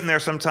 When you're sitting there,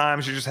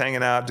 sometimes you're just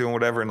hanging out, doing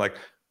whatever, and like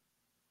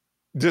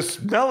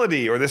this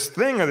melody or this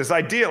thing or this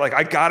idea, like,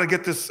 I gotta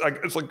get this. Like,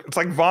 it's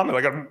like vomit.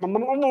 I gotta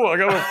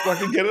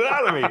fucking get it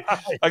out of me.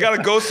 I gotta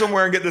go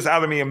somewhere and get this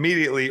out of me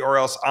immediately, or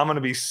else I'm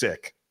gonna be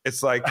sick.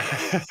 It's like,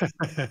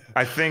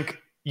 I think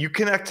you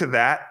connect to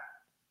that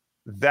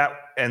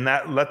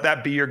let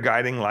that be your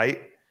guiding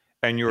light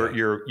and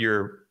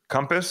your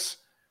compass.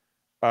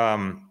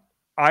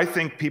 I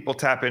think people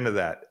tap into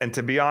that. And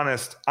to be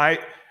honest,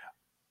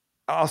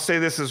 I'll say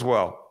this as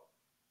well,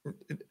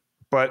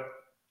 but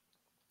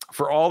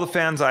for all the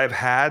fans I've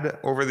had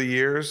over the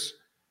years,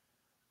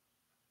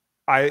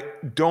 I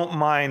don't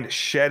mind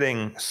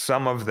shedding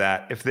some of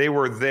that if they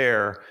were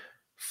there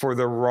for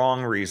the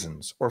wrong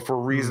reasons or for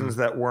reasons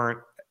that weren't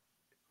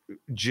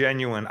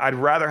genuine. I'd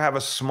rather have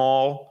a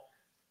small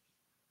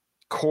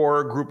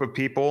core group of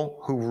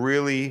people who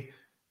really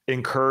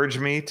encourage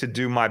me to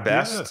do my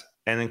best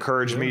and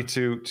encourage me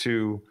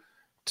to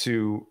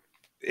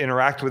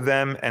interact with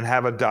them and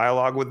have a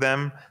dialogue with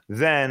them.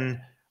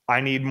 Then I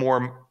need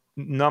more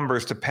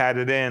numbers to pad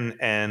it in.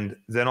 And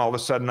then all of a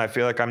sudden I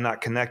feel like I'm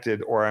not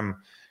connected, or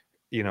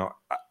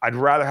I'd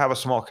rather have a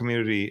small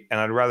community, and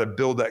I'd rather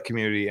build that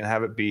community and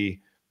have it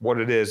be what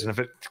it is. And if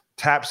it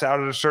taps out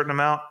at a certain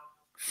amount,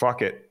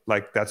 fuck it.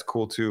 Like, that's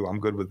cool too. I'm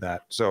good with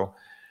that. So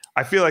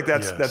I feel like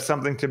that's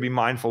something to be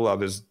mindful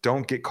of, is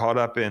don't get caught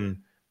up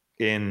in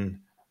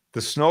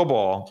the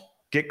snowball.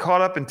 Get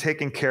caught up in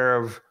taking care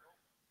of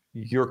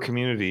your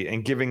community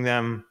and giving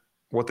them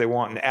what they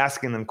want and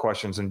asking them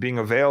questions and being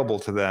available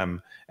to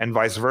them, and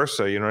vice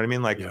versa. You know what I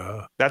mean? Like,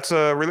 that's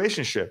a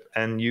relationship,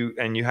 and you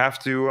have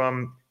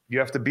to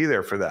be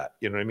there for that.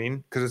 You know what I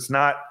mean? Because it's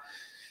not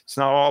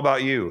all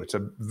about you. It's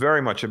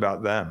very much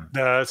about them.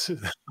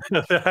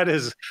 That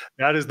is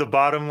the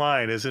bottom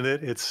line, isn't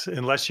it? It's,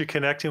 unless you're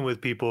connecting with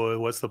people,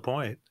 what's the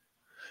point?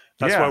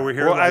 That's why we're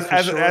here. Well,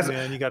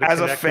 man. You got to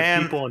connect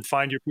with people and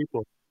find your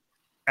people.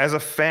 As a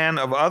fan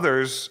of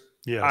others,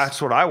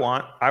 that's what I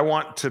want. I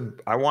want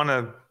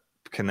to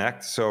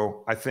connect.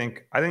 So I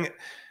think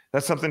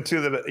that's something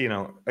too that, you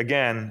know,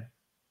 again,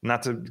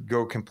 not to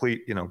go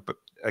complete, you know, but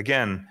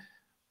again,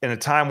 in a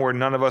time where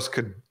none of us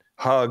could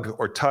hug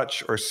or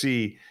touch or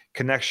see,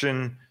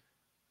 connection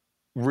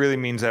really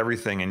means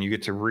everything, and you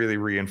get to really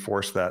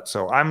reinforce that.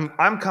 So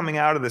I'm coming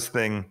out of this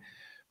thing,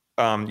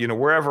 you know,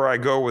 wherever I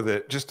go with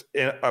it, just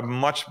a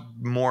much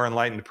more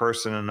enlightened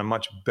person and a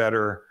much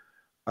better,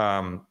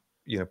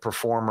 you know,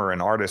 performer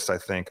and artist. I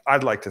think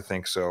I'd like to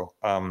think so.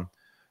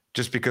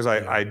 Just because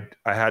I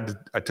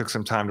took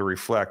some time to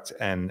reflect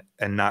and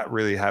not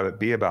really have it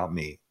be about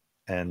me,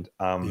 and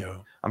I'm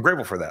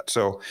grateful for that.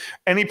 So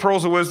any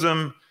pearls of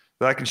wisdom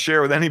that I can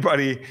share with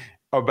anybody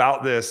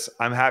about this,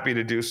 I'm happy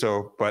to do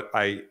so. But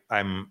I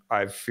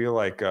feel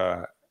like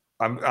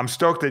I'm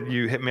stoked that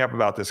you hit me up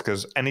about this,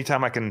 because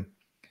anytime I can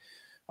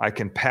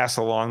pass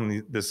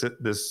along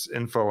this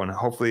info and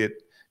hopefully it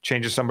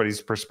changes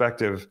somebody's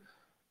perspective,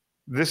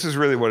 this is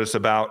really what it's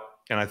about.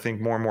 And I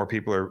think more and more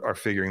people are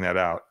figuring that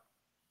out.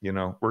 You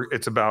know,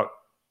 it's about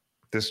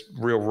this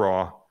real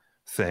raw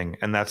thing,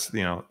 and that's,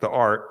 you know, the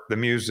art, the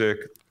music.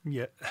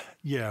 Yeah,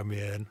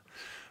 man.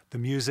 The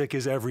music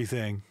is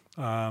everything.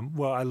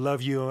 Well, I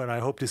love you, and I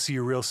hope to see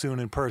you real soon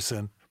in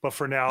person. But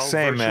for now,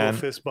 same, virtual man.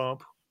 Fist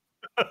bump.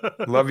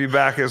 Love you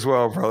back as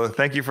well, brother.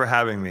 Thank you for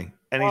having me.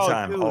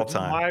 Anytime, all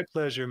time. My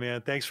pleasure,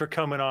 man. Thanks for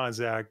coming on,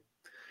 Zach.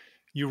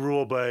 You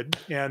rule, bud.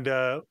 And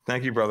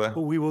thank you, brother.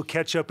 We will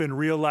catch up in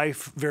real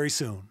life very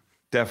soon.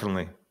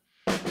 Definitely.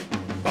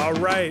 All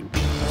right.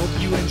 I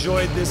hope you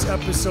enjoyed this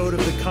episode of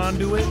The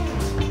Conduit.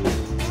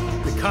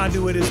 The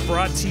Conduit is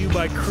brought to you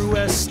by Crew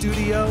S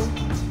Studio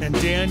and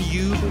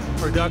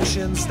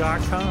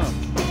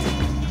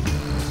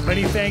DanUbeProductions.com.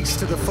 Many thanks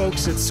to the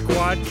folks at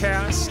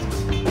Squadcast,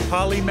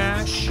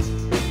 Polymash,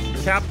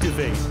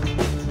 Captivate,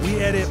 We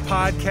Edit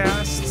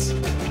Podcasts,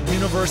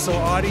 Universal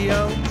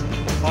Audio,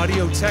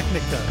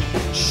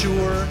 Audio-Technica,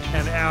 Shure,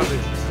 and Avid.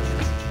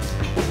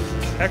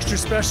 Extra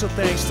special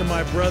thanks to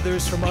my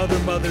brothers from Other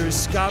Mothers,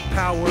 Scott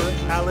Power,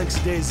 Alex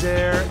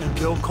Desert, and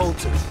Bill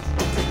Coulter.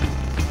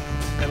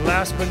 And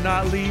last but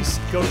not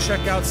least, go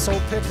check out Soul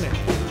Picnic,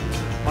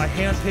 my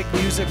hand-picked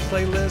music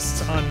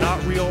playlists on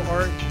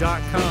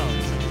NotRealArt.com.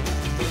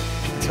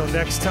 Until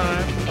next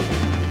time,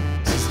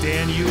 this is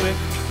Dan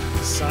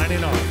Ubick,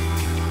 signing off.